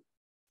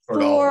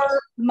 for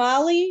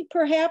Molly,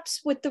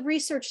 perhaps, with the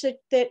research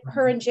that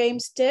her and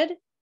James did.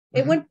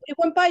 It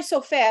went by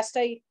so fast.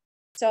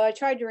 So I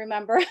tried to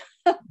remember.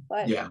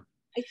 But yeah.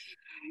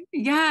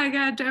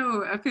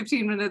 No,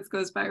 15 minutes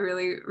goes by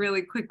really,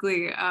 really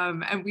quickly.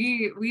 And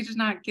we did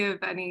not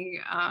give any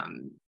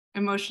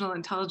emotional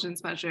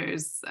intelligence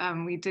measures.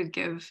 We did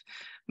give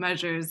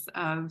measures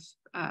of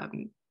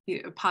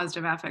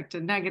positive affect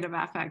and negative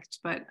affect,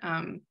 but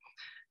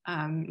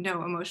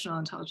no emotional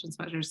intelligence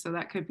measures. So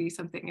that could be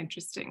something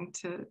interesting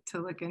to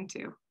look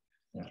into.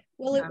 Yeah.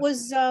 Well,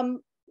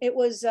 it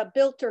was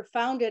built or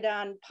founded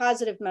on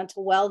positive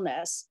mental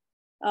wellness,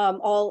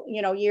 all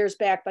years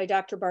back by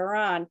Dr.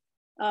 Baran,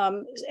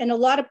 and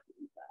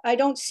I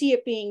don't see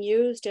it being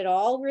used at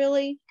all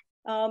really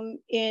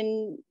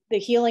in the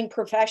healing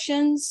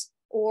professions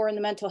or in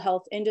the mental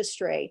health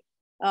industry.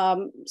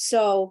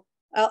 So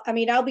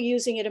I'll be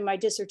using it in my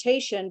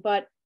dissertation,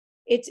 but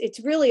it's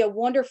really a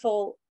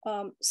wonderful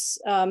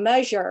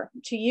measure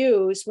to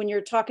use when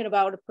you're talking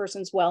about a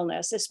person's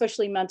wellness,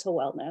 especially mental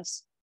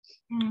wellness.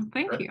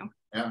 Thank you.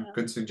 Yeah,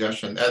 good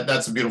suggestion.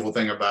 That's a beautiful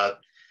thing about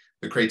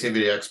the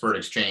Creativity Expert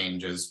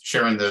Exchange, is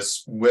sharing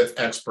this with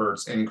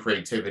experts in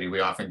creativity. We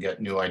often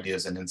get new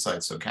ideas and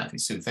insights. So Kathy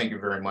Sue, thank you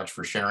very much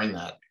for sharing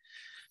that.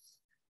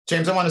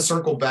 James, I want to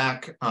circle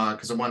back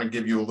because I want to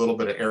give you a little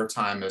bit of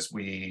airtime as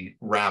we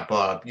wrap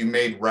up. You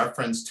made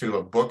reference to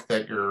a book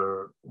that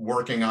you're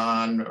working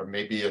on, or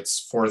maybe it's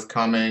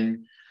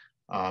forthcoming.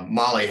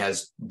 Molly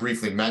has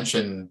briefly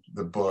mentioned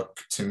the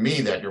book to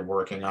me that you're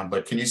working on,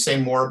 but can you say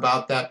more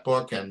about that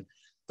book and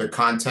the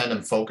content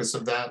and focus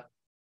of that?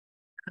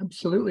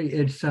 Absolutely.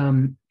 It's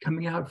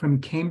coming out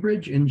from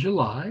Cambridge in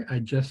July. I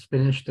just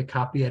finished the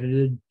copy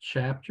edited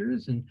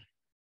chapters and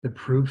the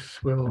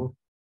proofs will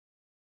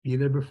be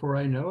there before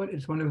I know it.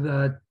 It's one of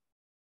that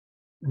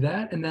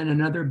and then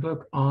another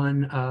book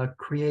on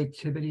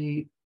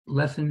creativity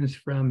lessons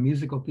from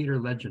musical theater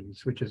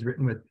legends, which is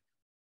written with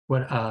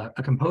what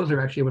a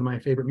composer, actually one of my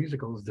favorite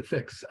musicals, The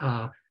Fix,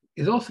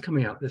 is also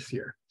coming out this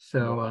year.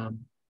 So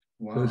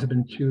wow. Those have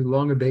been 2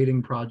 long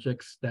abating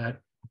projects that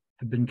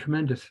have been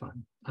tremendous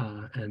fun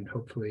and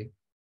hopefully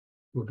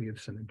will be of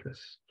some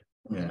interest.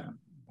 Yeah,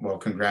 well,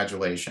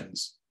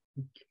 congratulations.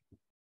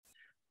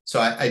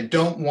 So I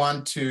don't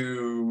want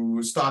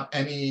to stop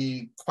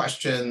any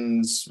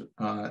questions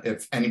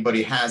if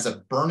anybody has a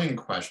burning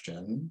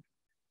question.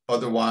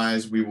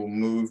 Otherwise, we will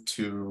move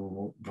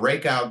to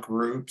breakout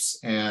groups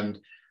and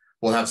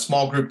we'll have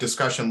small group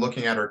discussion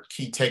looking at our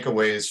key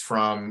takeaways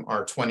from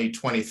our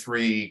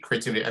 2023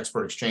 Creativity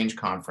Expert Exchange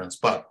Conference.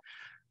 But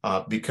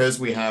because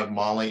we have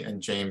Molly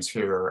and James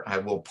here, I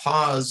will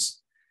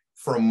pause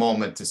for a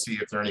moment to see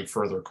if there are any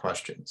further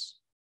questions.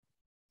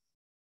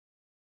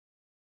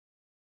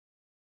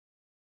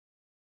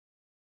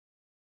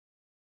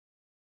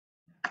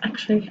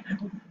 Actually,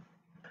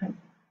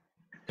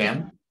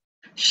 Pam?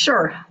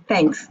 Sure,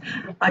 thanks.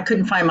 I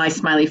couldn't find my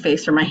smiley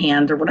face or my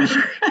hand or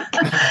whatever.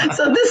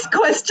 So this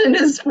question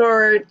is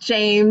for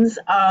James.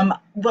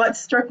 What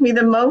struck me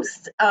the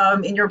most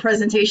in your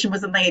presentation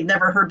was something I'd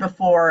never heard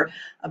before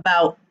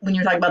about when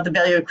you're talking about the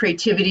value of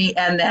creativity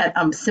and that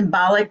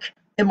symbolic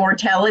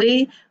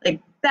immortality.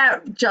 Like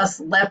that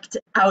just leapt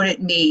out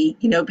at me,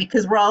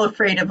 because we're all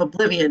afraid of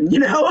oblivion,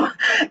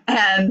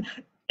 and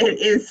it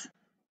is.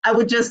 I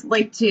would just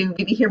like to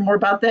maybe hear more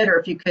about that, or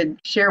if you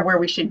could share where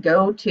we should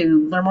go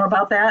to learn more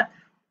about that.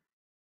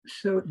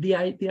 So the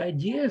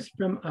idea is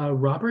from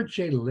Robert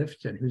J.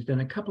 Lifton, who's done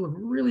a couple of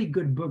really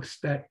good books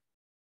that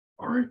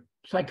aren't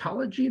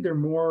psychology. They're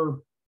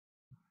more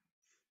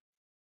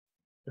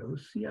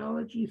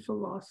sociology,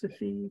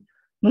 philosophy,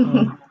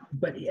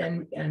 but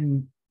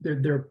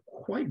they're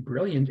quite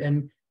brilliant.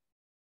 And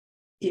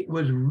it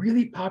was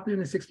really popular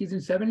in the 60s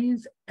and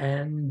 70s,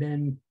 and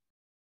then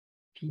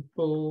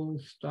people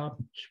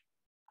stopped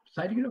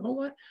citing it a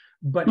whole lot.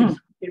 But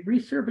it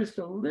resurfaced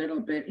a little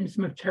bit in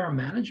some of terror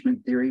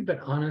management theory, but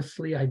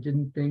honestly, I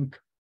didn't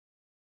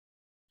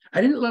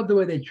love the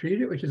way they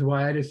treated it, which is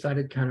why I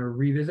decided to kind of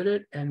revisit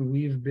it. And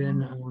we've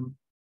been,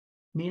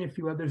 me and a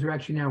few others are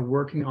actually now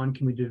working on,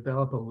 can we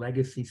develop a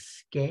legacy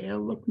scale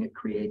looking at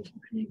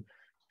creativity?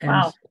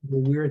 And so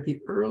we're at the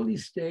early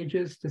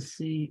stages to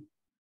see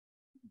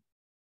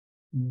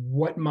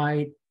what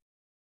might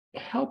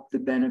help the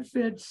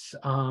benefits,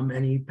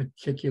 any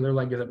particular,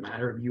 like, does it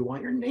matter if you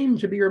want your name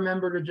to be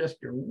remembered or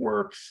just your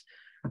works,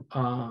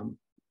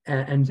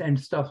 and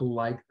stuff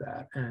like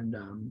that. And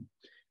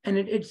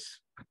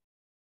it's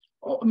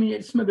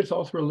some of it's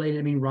also related.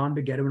 I mean, Ron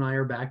Beghetto and I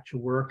are back to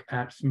work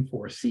at some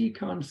 4C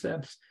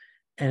concepts.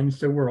 And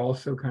so we're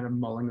also kind of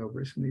mulling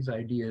over some of these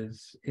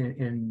ideas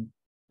in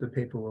the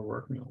paper we're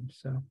working on.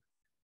 So,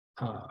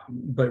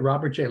 but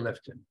Robert J.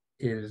 Lifton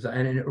is,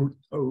 and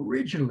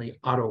originally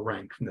Otto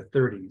Rank from the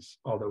 30s,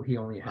 although he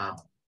only had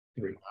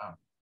 3.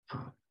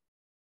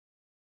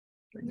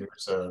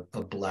 There's a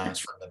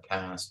blast from the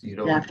past. You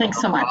don't thanks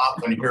so much.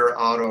 often hear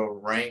Otto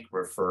Rank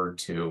referred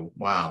to.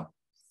 Wow.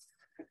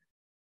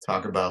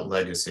 Talk about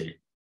legacy.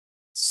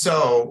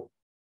 So,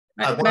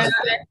 may I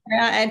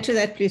add to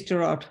that, please,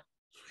 Gerard?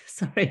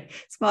 Sorry,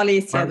 it's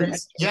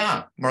Marlies.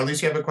 Yeah,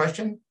 Marlies, you have a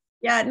question?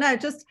 Yeah, no,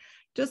 just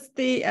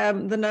the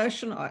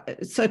notion.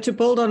 So to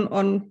build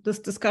on this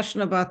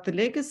discussion about the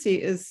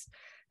legacy is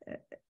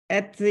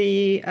at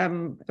the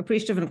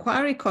Appreciative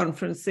Inquiry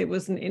Conference, there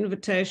was an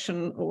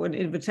invitation or an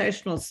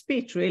invitational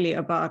speech really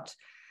about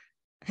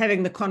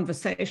having the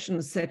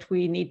conversations that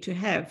we need to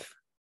have.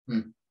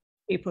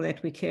 People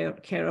that we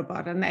care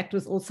about, and that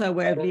was also a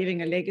way of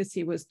leaving a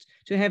legacy, was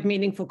to have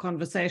meaningful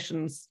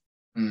conversations.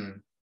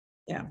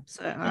 Yeah,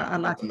 so I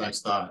like that's a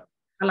nice thought.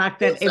 I like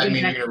that. Does that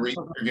mean you're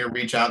gonna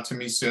reach out to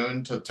me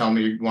soon to tell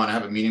me you want to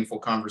have a meaningful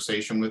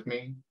conversation with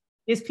me?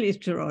 Yes, please,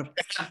 Gerard.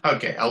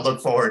 Okay, I'll look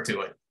forward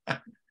to it.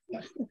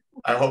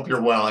 I hope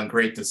you're well, and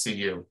great to see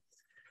you.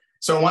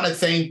 So I want to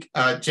thank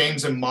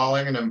James and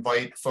Molly, and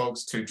invite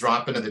folks to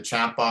drop into the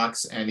chat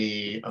box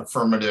any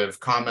affirmative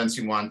comments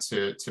you want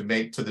to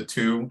make to the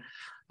two.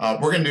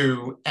 We're going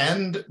to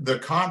end the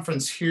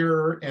conference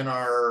here in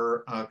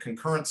our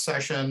concurrent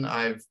session.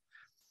 I've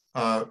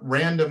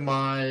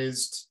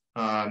randomized,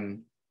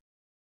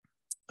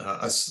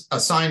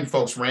 assigned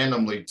folks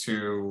randomly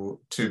to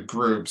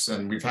groups,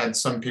 and we've had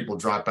some people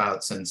drop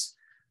out since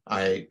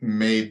I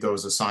made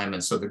those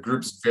assignments. So the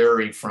groups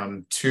vary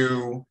from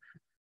 2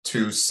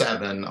 to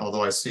 7,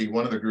 although I see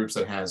one of the groups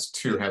that has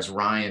 2 has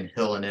Ryan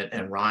Hill in it,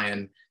 and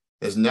Ryan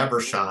is never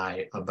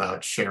shy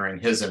about sharing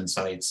his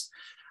insights.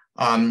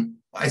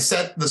 I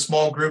set the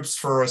small groups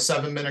for a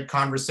 7-minute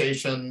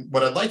conversation.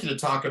 What I'd like you to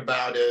talk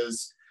about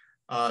is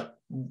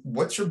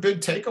what's your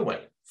big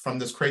takeaway from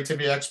this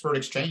Creativity Expert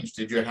Exchange?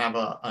 Did you have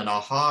an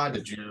aha?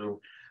 Did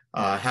you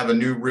have a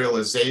new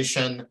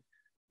realization?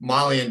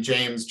 Molly and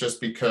James,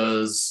 just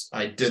because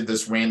I did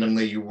this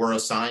randomly, you were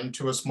assigned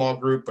to a small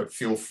group, but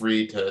feel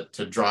free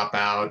to drop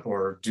out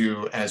or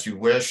do as you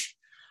wish.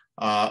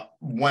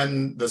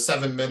 When the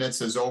 7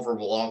 minutes is over,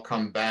 we'll all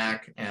come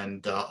back,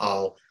 and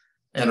I'll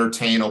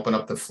open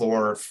up the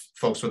floor if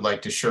folks would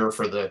like to share,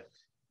 for the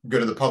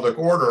good of the public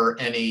order,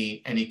 any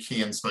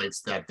key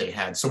insights that they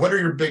had. So what are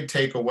your big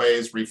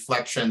takeaways,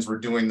 reflections? We're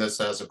doing this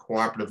as a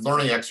cooperative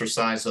learning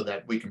exercise so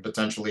that we can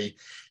potentially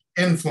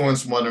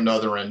influence one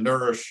another and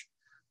nourish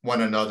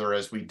one another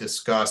as we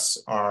discuss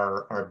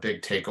our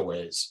big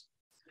takeaways.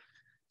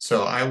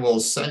 So I will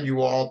send you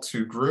all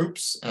to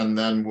groups, and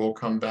then we'll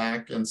come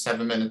back in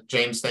 7 minutes.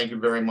 James, thank you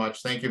very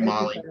much. Thank you,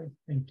 Molly.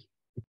 Thank you.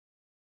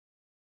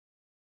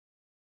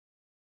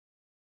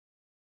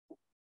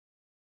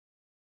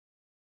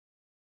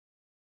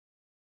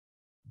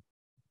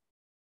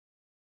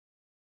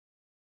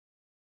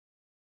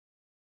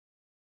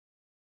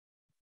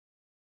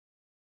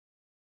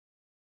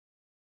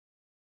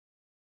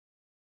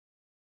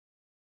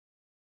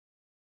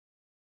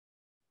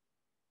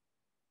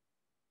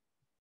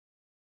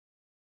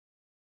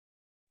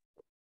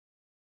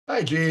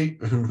 Hi, G.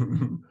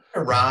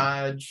 Hi,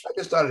 Raj. I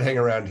just started hanging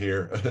around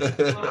here.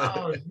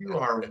 Oh, you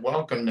are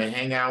welcome to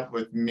hang out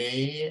with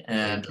me.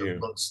 And it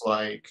looks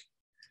like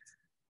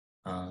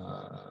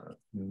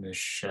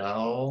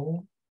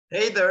Michelle.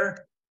 Hey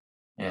there.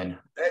 And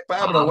hey,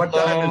 Pablo, what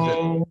time is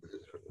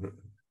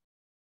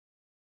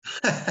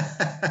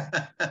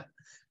it?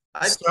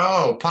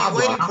 So, Pablo,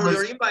 waiting for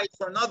your invite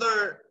for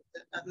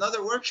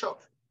another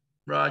workshop,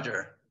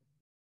 Roger.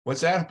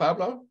 What's that,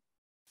 Pablo?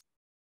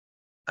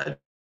 I've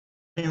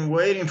been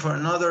waiting for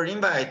another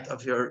invite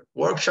of your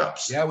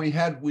workshops. Yeah, we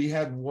had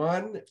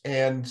one,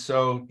 and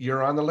so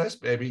you're on the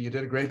list, baby. You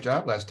did a great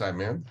job last time,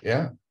 man.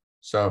 Yeah.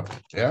 So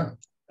yeah.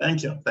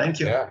 Thank you. Thank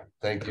you. Yeah.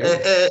 Thank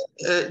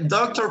you.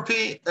 Dr.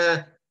 P,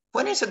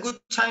 when is a good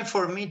time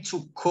for me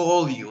to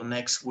call you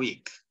next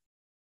week?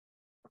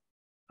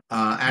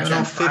 Actually,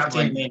 I'm 15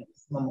 traveling.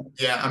 minutes.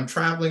 Yeah, I'm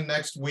traveling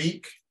next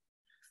week.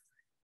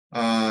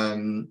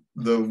 The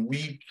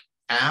week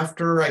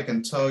after, I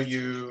can tell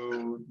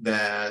you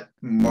that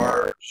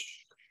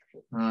March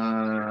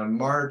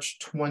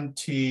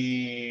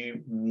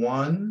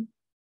 21,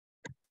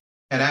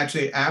 and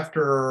actually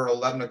after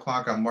 11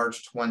 o'clock on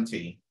March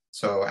 20.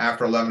 So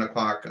after 11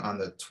 o'clock on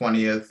the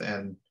 20th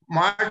and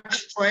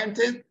March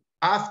 20th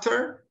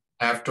after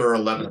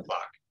 11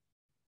 o'clock.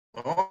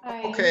 Oh,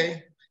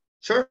 okay,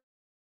 sure.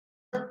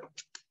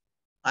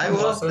 I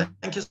will. Awesome.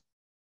 Thank you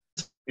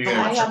so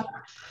much.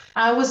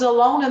 I was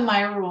alone in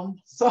my room,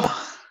 so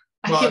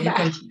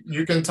well,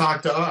 you can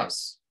talk to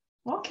us.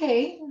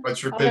 Okay.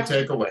 What's your big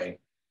takeaway?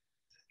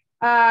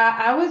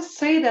 I would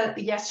say that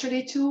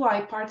yesterday too,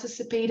 I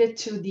participated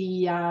to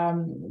the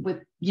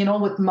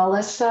with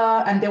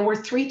Melissa, and there were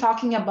 3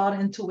 talking about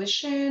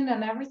intuition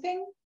and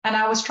everything, and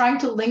I was trying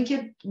to link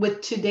it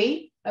with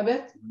today a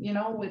bit,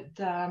 with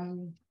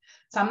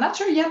so I'm not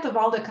sure yet of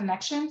all the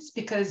connections,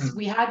 because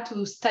we had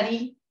to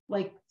study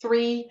like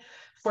 3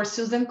 for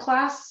Susan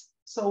class.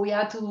 So we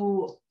had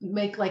to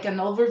make like an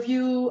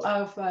overview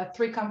of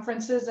 3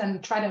 conferences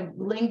and try to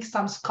link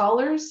some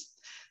scholars.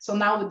 So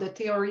now with the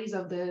theories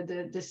of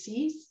the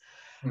C's,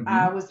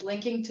 I was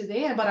linking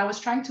today, but I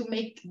was trying to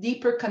make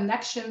deeper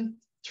connection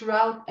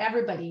throughout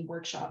everybody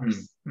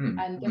workshops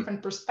and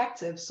different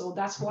perspectives. So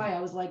that's why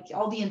I was like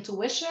all the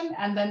intuition.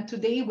 And then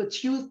today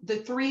with you, the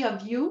 3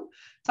 of you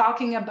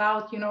talking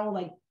about,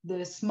 like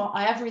the small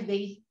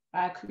everyday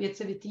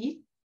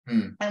creativity,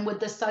 and with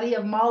the study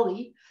of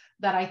Molly,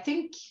 that I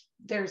think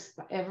there's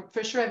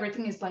for sure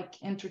everything is like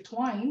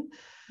intertwined.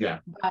 Yeah.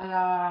 But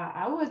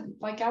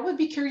I would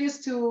be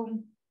curious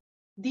to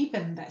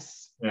deepen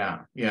this.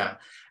 Yeah.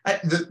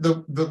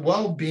 The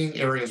well-being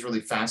area is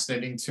really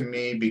fascinating to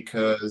me,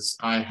 because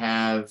I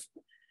have,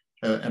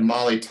 and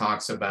Molly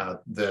talks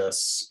about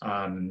this,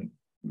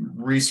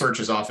 research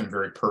is often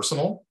very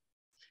personal.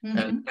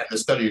 And the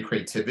study of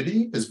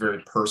creativity is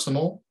very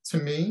personal to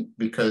me,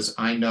 because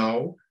I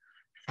know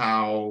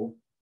how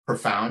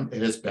profound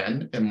it has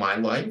been in my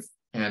life,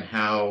 and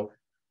how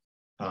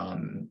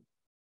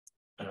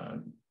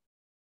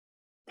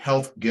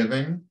health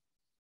giving,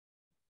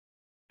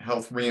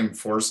 health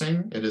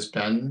reinforcing it has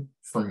been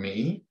for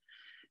me.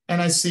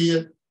 And I see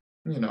it,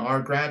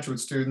 our graduate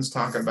students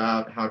talk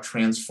about how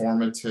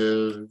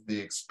transformative the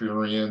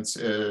experience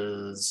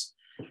is.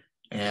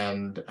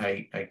 And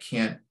I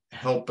can't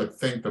help but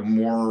think the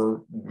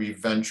more we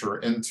venture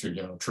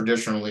into,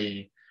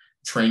 traditionally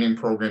training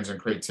programs in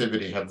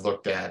creativity have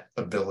looked at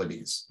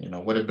abilities,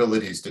 what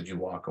abilities did you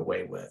walk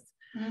away with?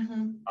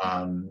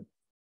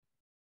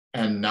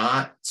 And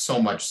not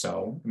so much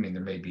so,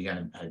 there may be,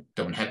 I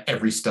don't have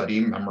every study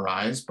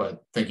memorized,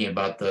 but thinking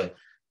about the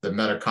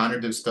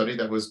metacognitive study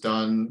that was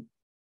done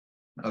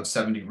of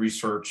 70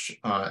 research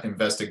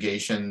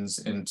investigations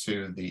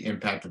into the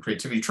impact of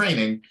creativity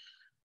training,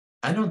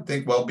 I don't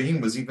think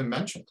well-being was even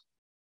mentioned.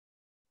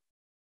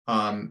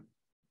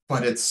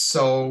 But it's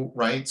so,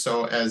 right?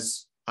 So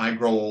as I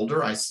grow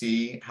older, I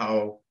see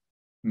how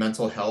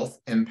mental health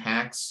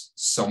impacts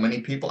so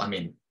many people.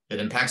 It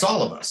impacts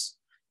all of us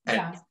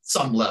at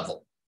some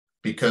level,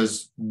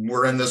 because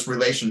we're in this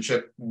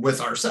relationship with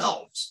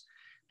ourselves.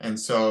 And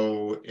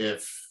so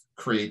if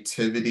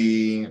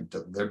creativity and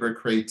deliberate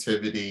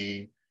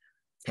creativity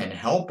can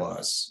help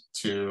us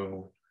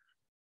to,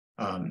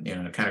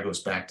 it kind of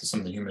goes back to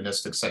some of the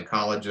humanistic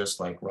psychologists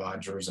like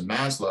Rogers and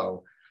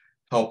Maslow,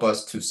 help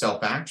us to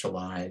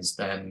self-actualize,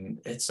 then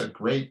it's a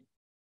great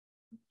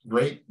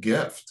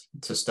gift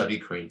to study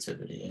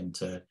creativity and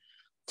to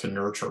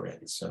nurture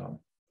it. So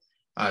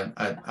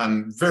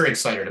I'm very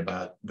excited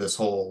about this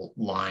whole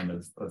line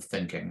of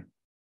thinking.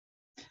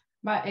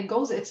 But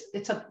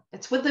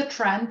it's with the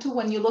trend too.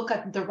 When you look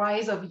at the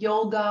rise of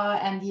yoga,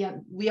 and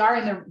we are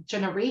in a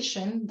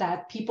generation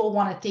that people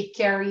want to take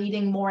care,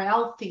 eating more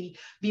healthy,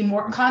 be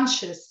more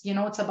conscious.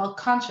 It's about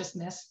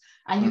consciousness,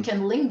 and you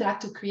can link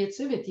that to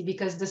creativity,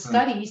 because the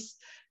studies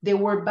they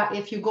were back.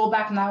 If you go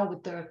back now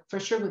with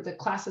the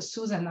class of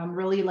Susan, I'm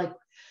really like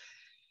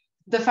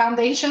the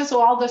foundation, so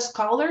all the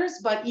scholars.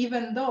 But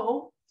even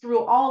though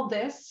through all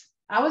this,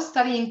 I was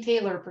studying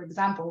Taylor, for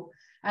example,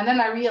 and then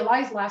I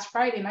realized last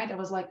Friday night, I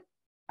was like,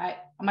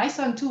 my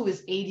son too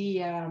is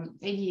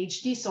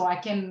ADHD, so I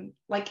can,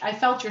 I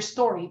felt your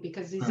story,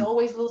 because he's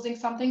always losing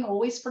something,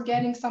 always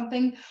forgetting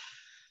something,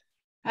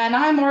 and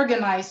I'm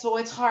organized, so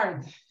it's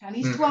hard. And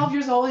he's 12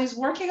 years old, he's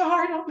working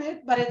hard on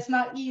it, but it's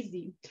not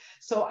easy.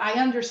 So I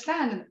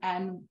understand,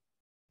 and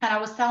I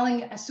was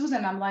telling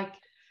Susan, I'm like,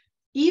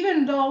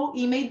 even though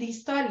he made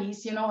these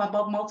studies,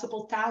 about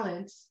multiple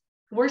talents,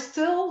 we're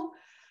still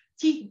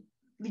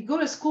we go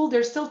to school,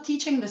 they're still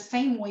teaching the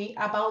same way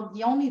about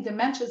the only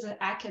dimensions of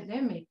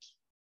academic,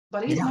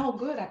 but he's no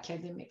good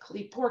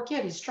academically. Poor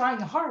kid, he's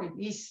trying hard.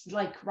 He's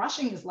like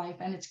rushing his life,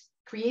 and it's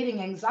creating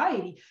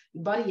anxiety,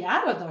 but he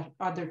had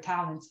other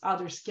talents,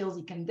 other skills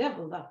he can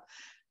develop,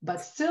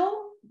 but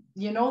still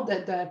you know,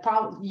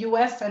 the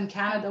US and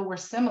Canada were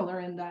similar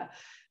in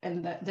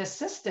the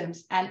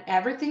systems, and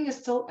everything is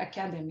still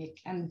academic,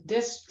 and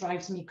this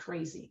drives me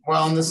crazy.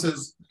 Well, and this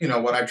is, you know,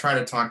 what I try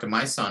to talk to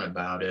my son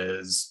about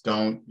is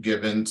don't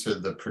give into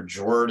the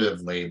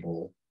pejorative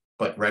label,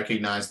 but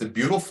recognize the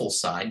beautiful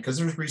side, because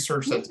there's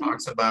research that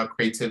talks about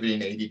creativity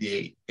and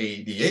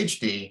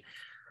ADHD,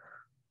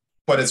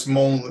 but it's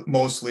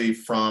mostly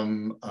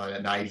from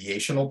an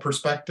ideational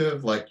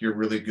perspective, like you're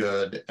really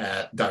good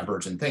at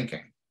divergent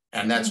thinking.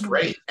 And that's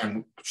great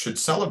and should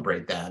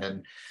celebrate that.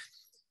 And,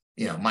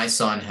 you know, my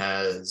son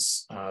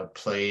has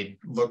played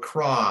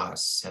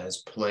lacrosse, has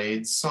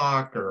played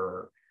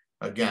soccer,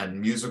 again,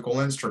 musical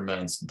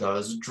instruments,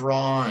 does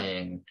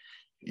drawing,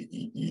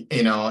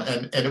 you know,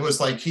 and it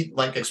was like he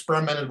like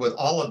experimented with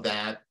all of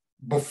that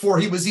before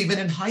he was even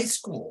in high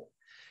school,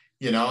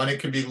 you know, and it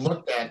could be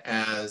looked at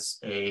as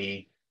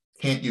a,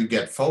 can't you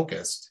get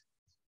focused?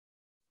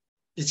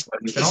 Is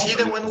he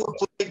the one who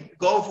played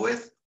golf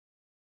with?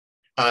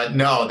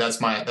 No, that's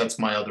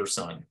my other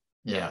son.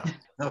 Yeah.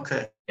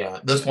 Okay. Yeah,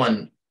 this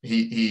one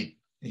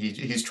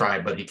he's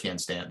tried, but he can't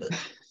stand it.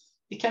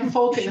 He can't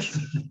focus.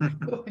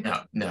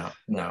 No.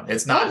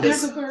 It's not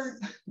there's a bird.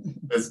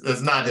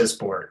 It's not his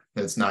sport.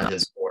 It's not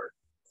his sport.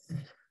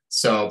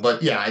 So,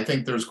 but yeah, I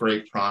think there's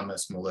great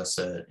promise,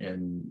 Melissa,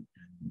 in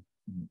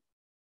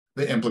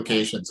the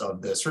implications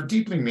of this are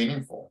deeply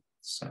meaningful.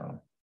 So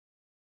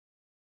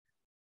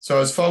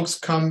as folks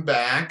come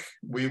back,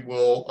 we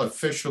will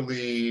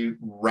officially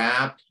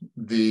wrap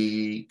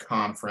the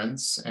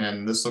conference,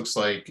 and this looks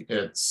like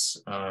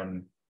it's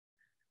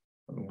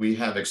we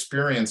have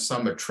experienced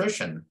some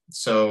attrition.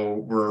 So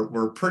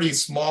we're a pretty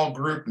small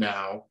group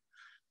now.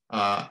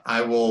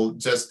 I will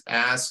just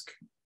ask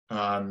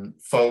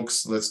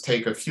folks, let's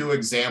take a few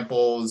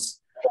examples.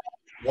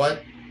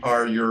 What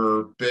are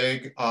your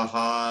big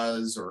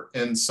ahas or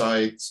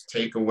insights,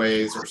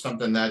 takeaways, or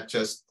something that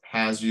just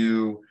has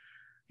you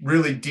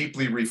really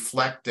deeply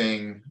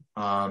reflecting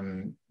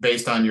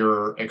based on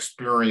your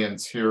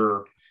experience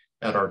here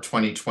at our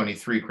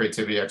 2023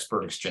 Creativity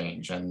Expert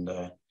Exchange? And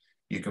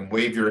you can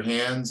wave your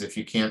hands if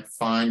you can't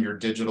find your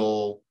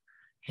digital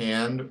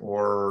hand,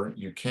 or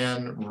you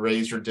can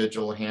raise your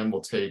digital hand.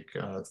 We'll take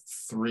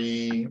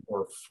 3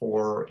 or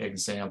 4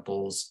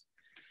 examples.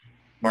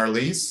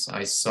 Marlise,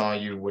 I saw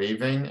you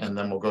waving, and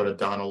then we'll go to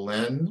Donna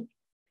Lynn.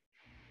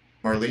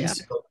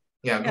 Marlise?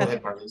 Yeah, go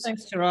ahead, Marlise.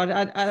 Thanks, Gerard.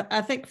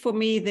 I think for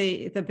me,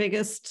 the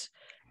biggest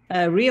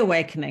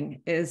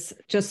reawakening is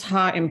just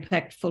how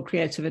impactful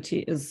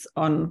creativity is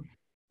on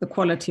the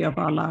quality of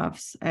our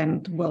lives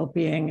and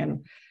well-being,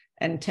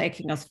 and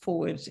taking us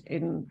forward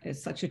in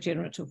such a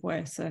generative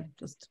way. So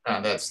just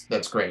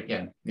that's great.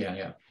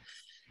 Yeah.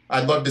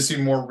 I'd love to see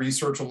more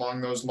research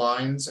along those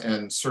lines,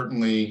 and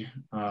certainly,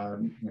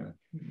 you know,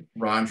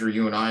 Roger,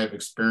 you and I have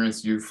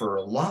experienced you for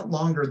a lot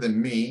longer than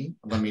me.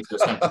 Let me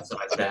just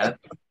emphasize that.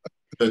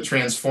 The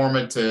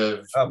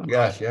transformative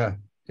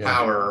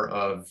power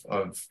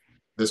of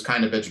this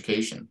kind of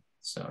education.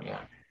 So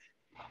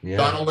yeah.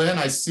 Donna Lynn,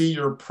 I see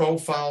your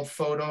profile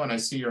photo and I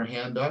see your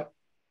hand up.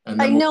 And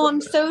I know,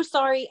 I'm so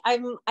sorry.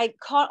 I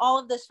caught all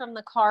of this from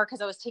the car because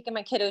I was taking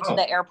my kiddo to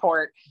the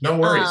airport. No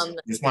worries.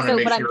 Just want to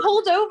make sure. But I'm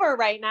pulled over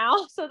right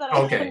now so that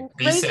I can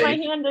raise my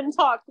hand and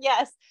talk.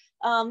 Yes.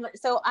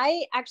 So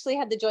I actually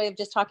had the joy of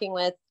just talking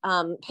with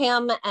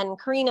Pam and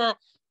Karina.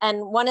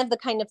 And one of the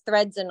kind of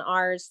threads in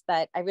ours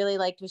that I really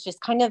liked was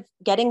just kind of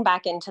getting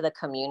back into the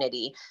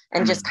community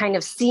and just kind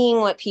of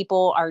seeing what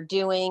people are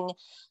doing.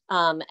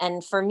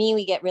 And for me,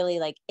 we get really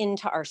like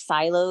into our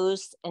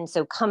silos. And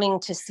so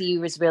coming to see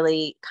was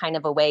really kind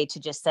of a way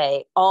to just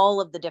say all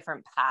of the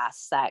different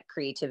paths that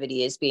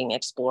creativity is being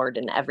explored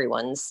in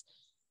everyone's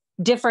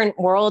different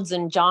worlds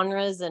and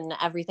genres, and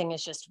everything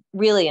is just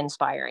really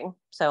inspiring.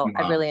 So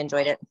I really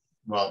enjoyed it.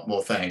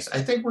 Well, thanks.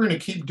 I think we're going to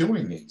keep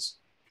doing these.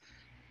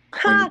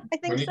 I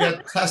think when you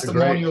get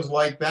testimonials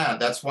like that,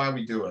 that's why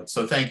we do it.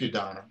 So thank you,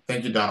 Donna.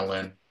 Thank you, Donna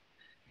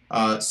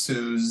Lynn.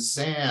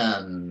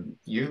 Suzanne,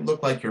 you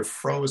look like you're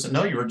frozen.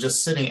 No, you were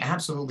just sitting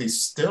absolutely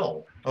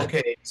still.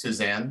 Okay,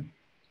 Suzanne.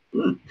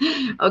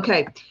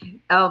 Okay.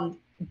 Well,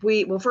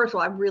 first of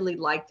all, I really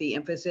like the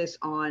emphasis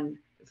on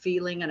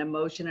feeling and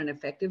emotion and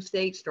affective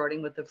state,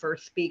 starting with the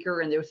first speaker.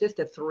 And there was just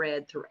a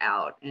thread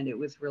throughout, and it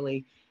was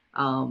really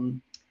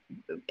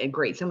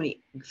great. So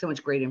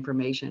much great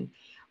information.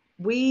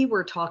 We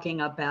were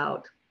talking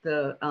about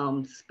the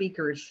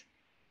speakers,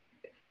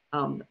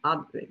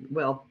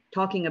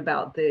 talking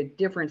about the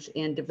difference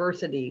in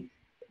diversity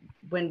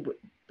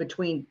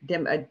between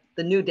the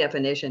new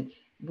definition,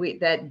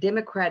 that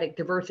democratic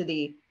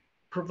diversity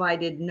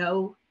provided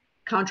no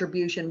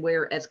contribution,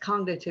 whereas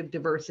cognitive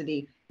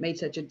diversity made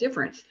such a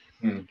difference.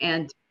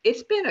 And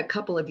it's been a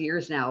couple of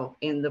years now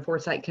in the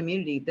Foresight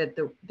community that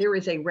there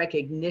is a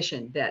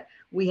recognition that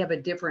we have a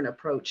different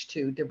approach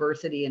to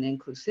diversity and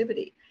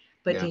inclusivity.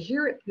 But to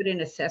hear it put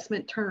in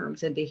assessment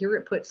terms, and to hear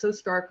it put so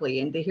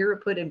starkly, and to hear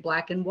it put in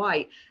black and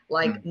white,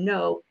 like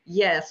no,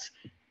 yes,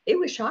 it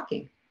was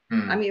shocking.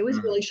 I mean, it was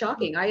really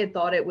shocking. I had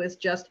thought it was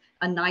just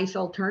a nice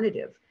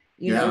alternative,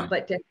 you know,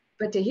 but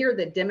but to hear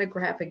that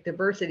demographic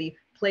diversity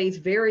plays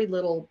very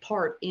little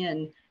part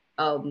in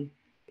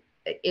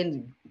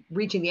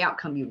reaching the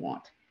outcome you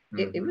want.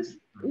 It was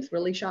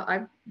really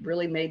I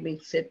really made me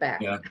sit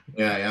back.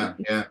 Yeah.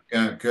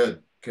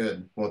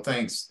 Good. Well,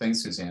 thanks,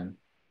 Suzanne.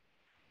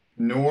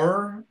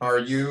 Noor, are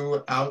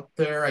you out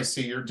there? I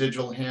see your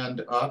digital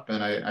hand up,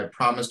 and I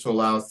promised to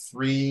allow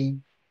 3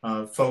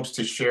 folks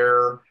to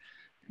share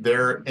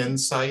their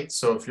insights.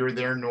 So if you're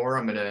there, Noor,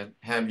 I'm going to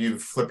have you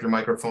flip your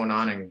microphone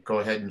on and go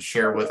ahead and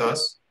share with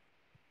us.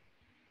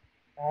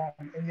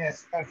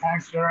 Yes,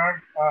 thanks,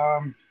 Gerard.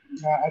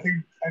 I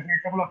think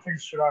a couple of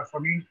things stood out for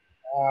me.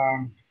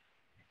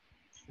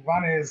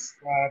 One is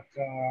that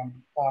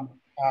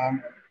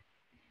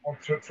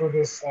through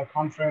this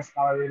conference,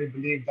 now I really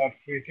believe that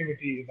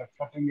creativity is a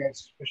cutting-edge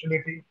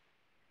specialty,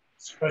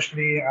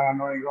 especially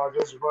knowing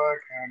Roger's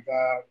work and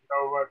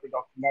your work with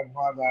Dr.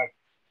 Nadwa that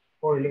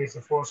correlates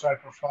the foresight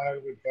profile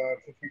with the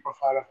thinking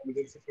profile of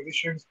emergency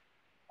physicians.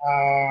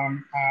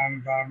 And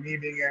me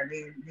being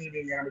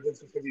an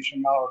emergency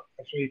physician now,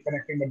 actually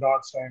connecting the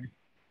dots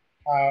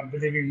and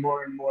believing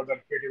more and more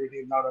that creativity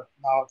is now a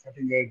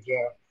cutting-edge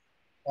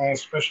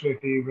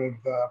specialty with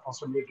the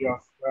possibility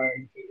of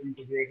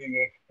integrating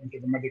it into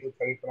the medical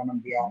curriculum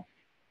and beyond.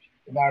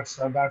 That's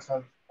what's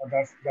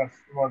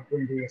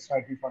going to be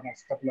exciting for the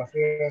next couple of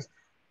years.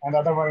 And the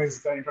other one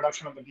is the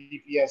introduction of the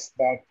DPS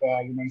that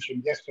you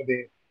mentioned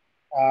yesterday.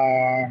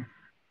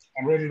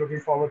 I'm really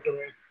looking forward to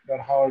it, that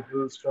how it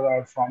will start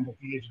out from the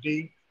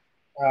PhD,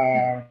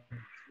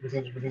 which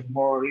is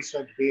more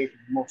research-based,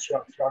 more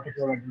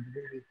theoretical, and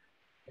really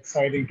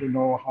exciting to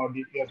know how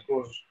DPS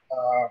goes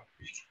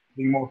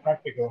being more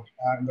practical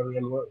in the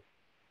real world.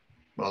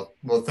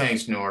 Well,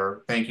 thanks,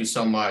 Noor. Thank you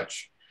so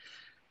much.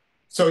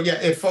 So yeah,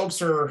 if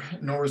folks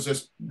Noor is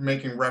just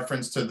making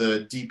reference to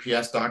the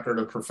DPS, Doctorate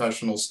of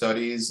Professional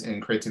Studies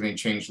in Creativity and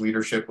Change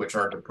Leadership, which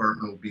our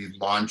department will be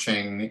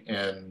launching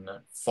in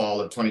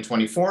fall of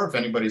 2024. If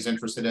anybody's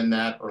interested in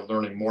that or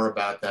learning more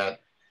about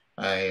that,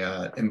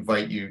 I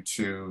invite you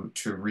to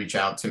reach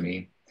out to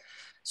me.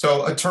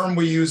 So a term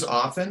we use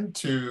often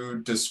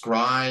to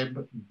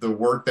describe the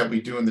work that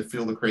we do in the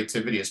field of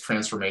creativity is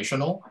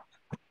transformational.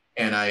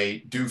 And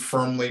I do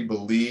firmly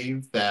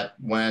believe that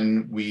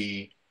when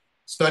we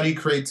study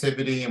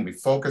creativity and we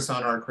focus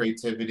on our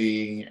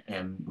creativity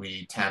and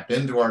we tap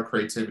into our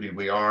creativity,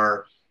 we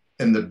are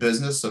in the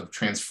business of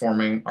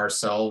transforming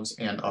ourselves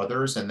and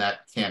others, and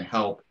that can't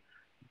help,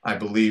 I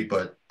believe,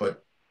 but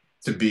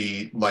to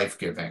be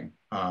life-giving.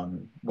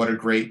 What a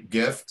great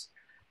gift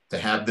to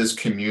have this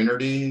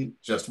community.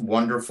 Just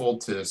wonderful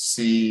to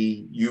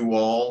see you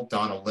all.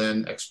 Donna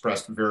Lynn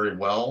expressed very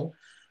well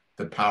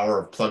the power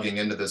of plugging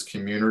into this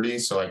community.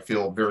 So I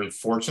feel very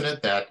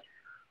fortunate that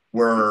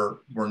we're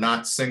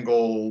not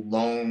single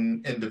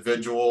lone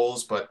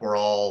individuals, but we're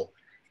all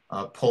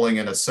pulling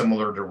in a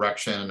similar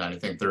direction. I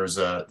think there's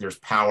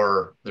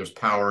power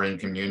in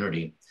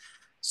community.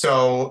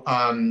 So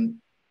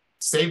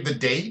save the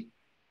date,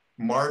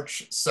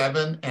 March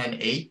 7 and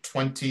 8,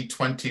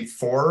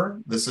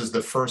 2024. This is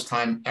the first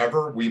time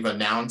ever we've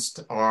announced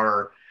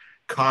our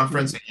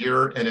conference a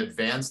year in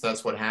advance.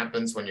 That's what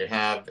happens when you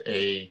have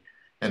an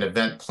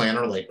event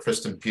planner like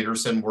Kristen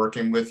Peterson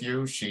working with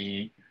you.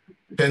 She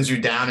pins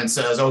you down and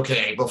says,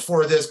 okay,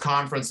 before this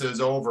conference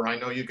is over, I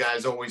know you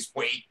guys always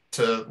wait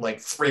to like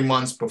 3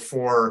 months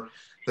before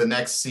the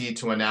next CEE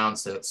to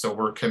announce it. So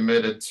we're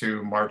committed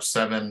to March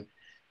 7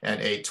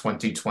 and 8,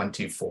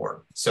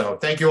 2024. So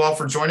thank you all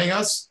for joining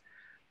us.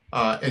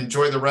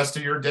 Enjoy the rest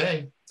of your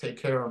day.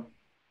 Take care.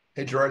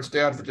 Hey, Gerard,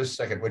 stay on for just a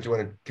second. What do you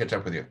want to catch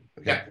up with you?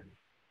 Okay.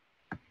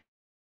 Yeah.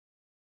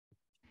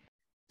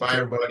 Bye,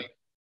 everybody.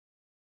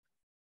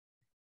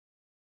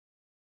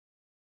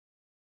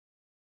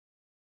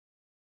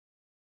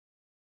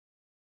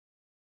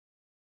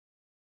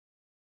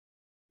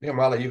 Yeah,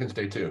 Molly, you can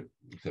stay too.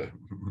 So.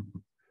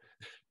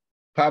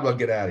 Pablo,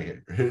 get out of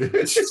here.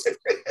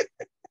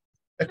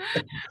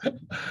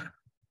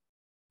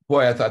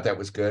 Boy, I thought that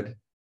was good.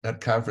 That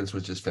conference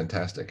was just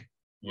fantastic.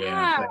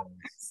 Yeah,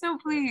 so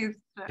pleased.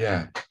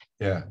 Yeah.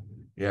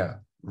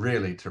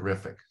 Really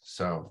terrific.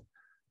 So,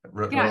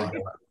 yeah.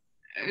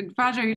 Roger,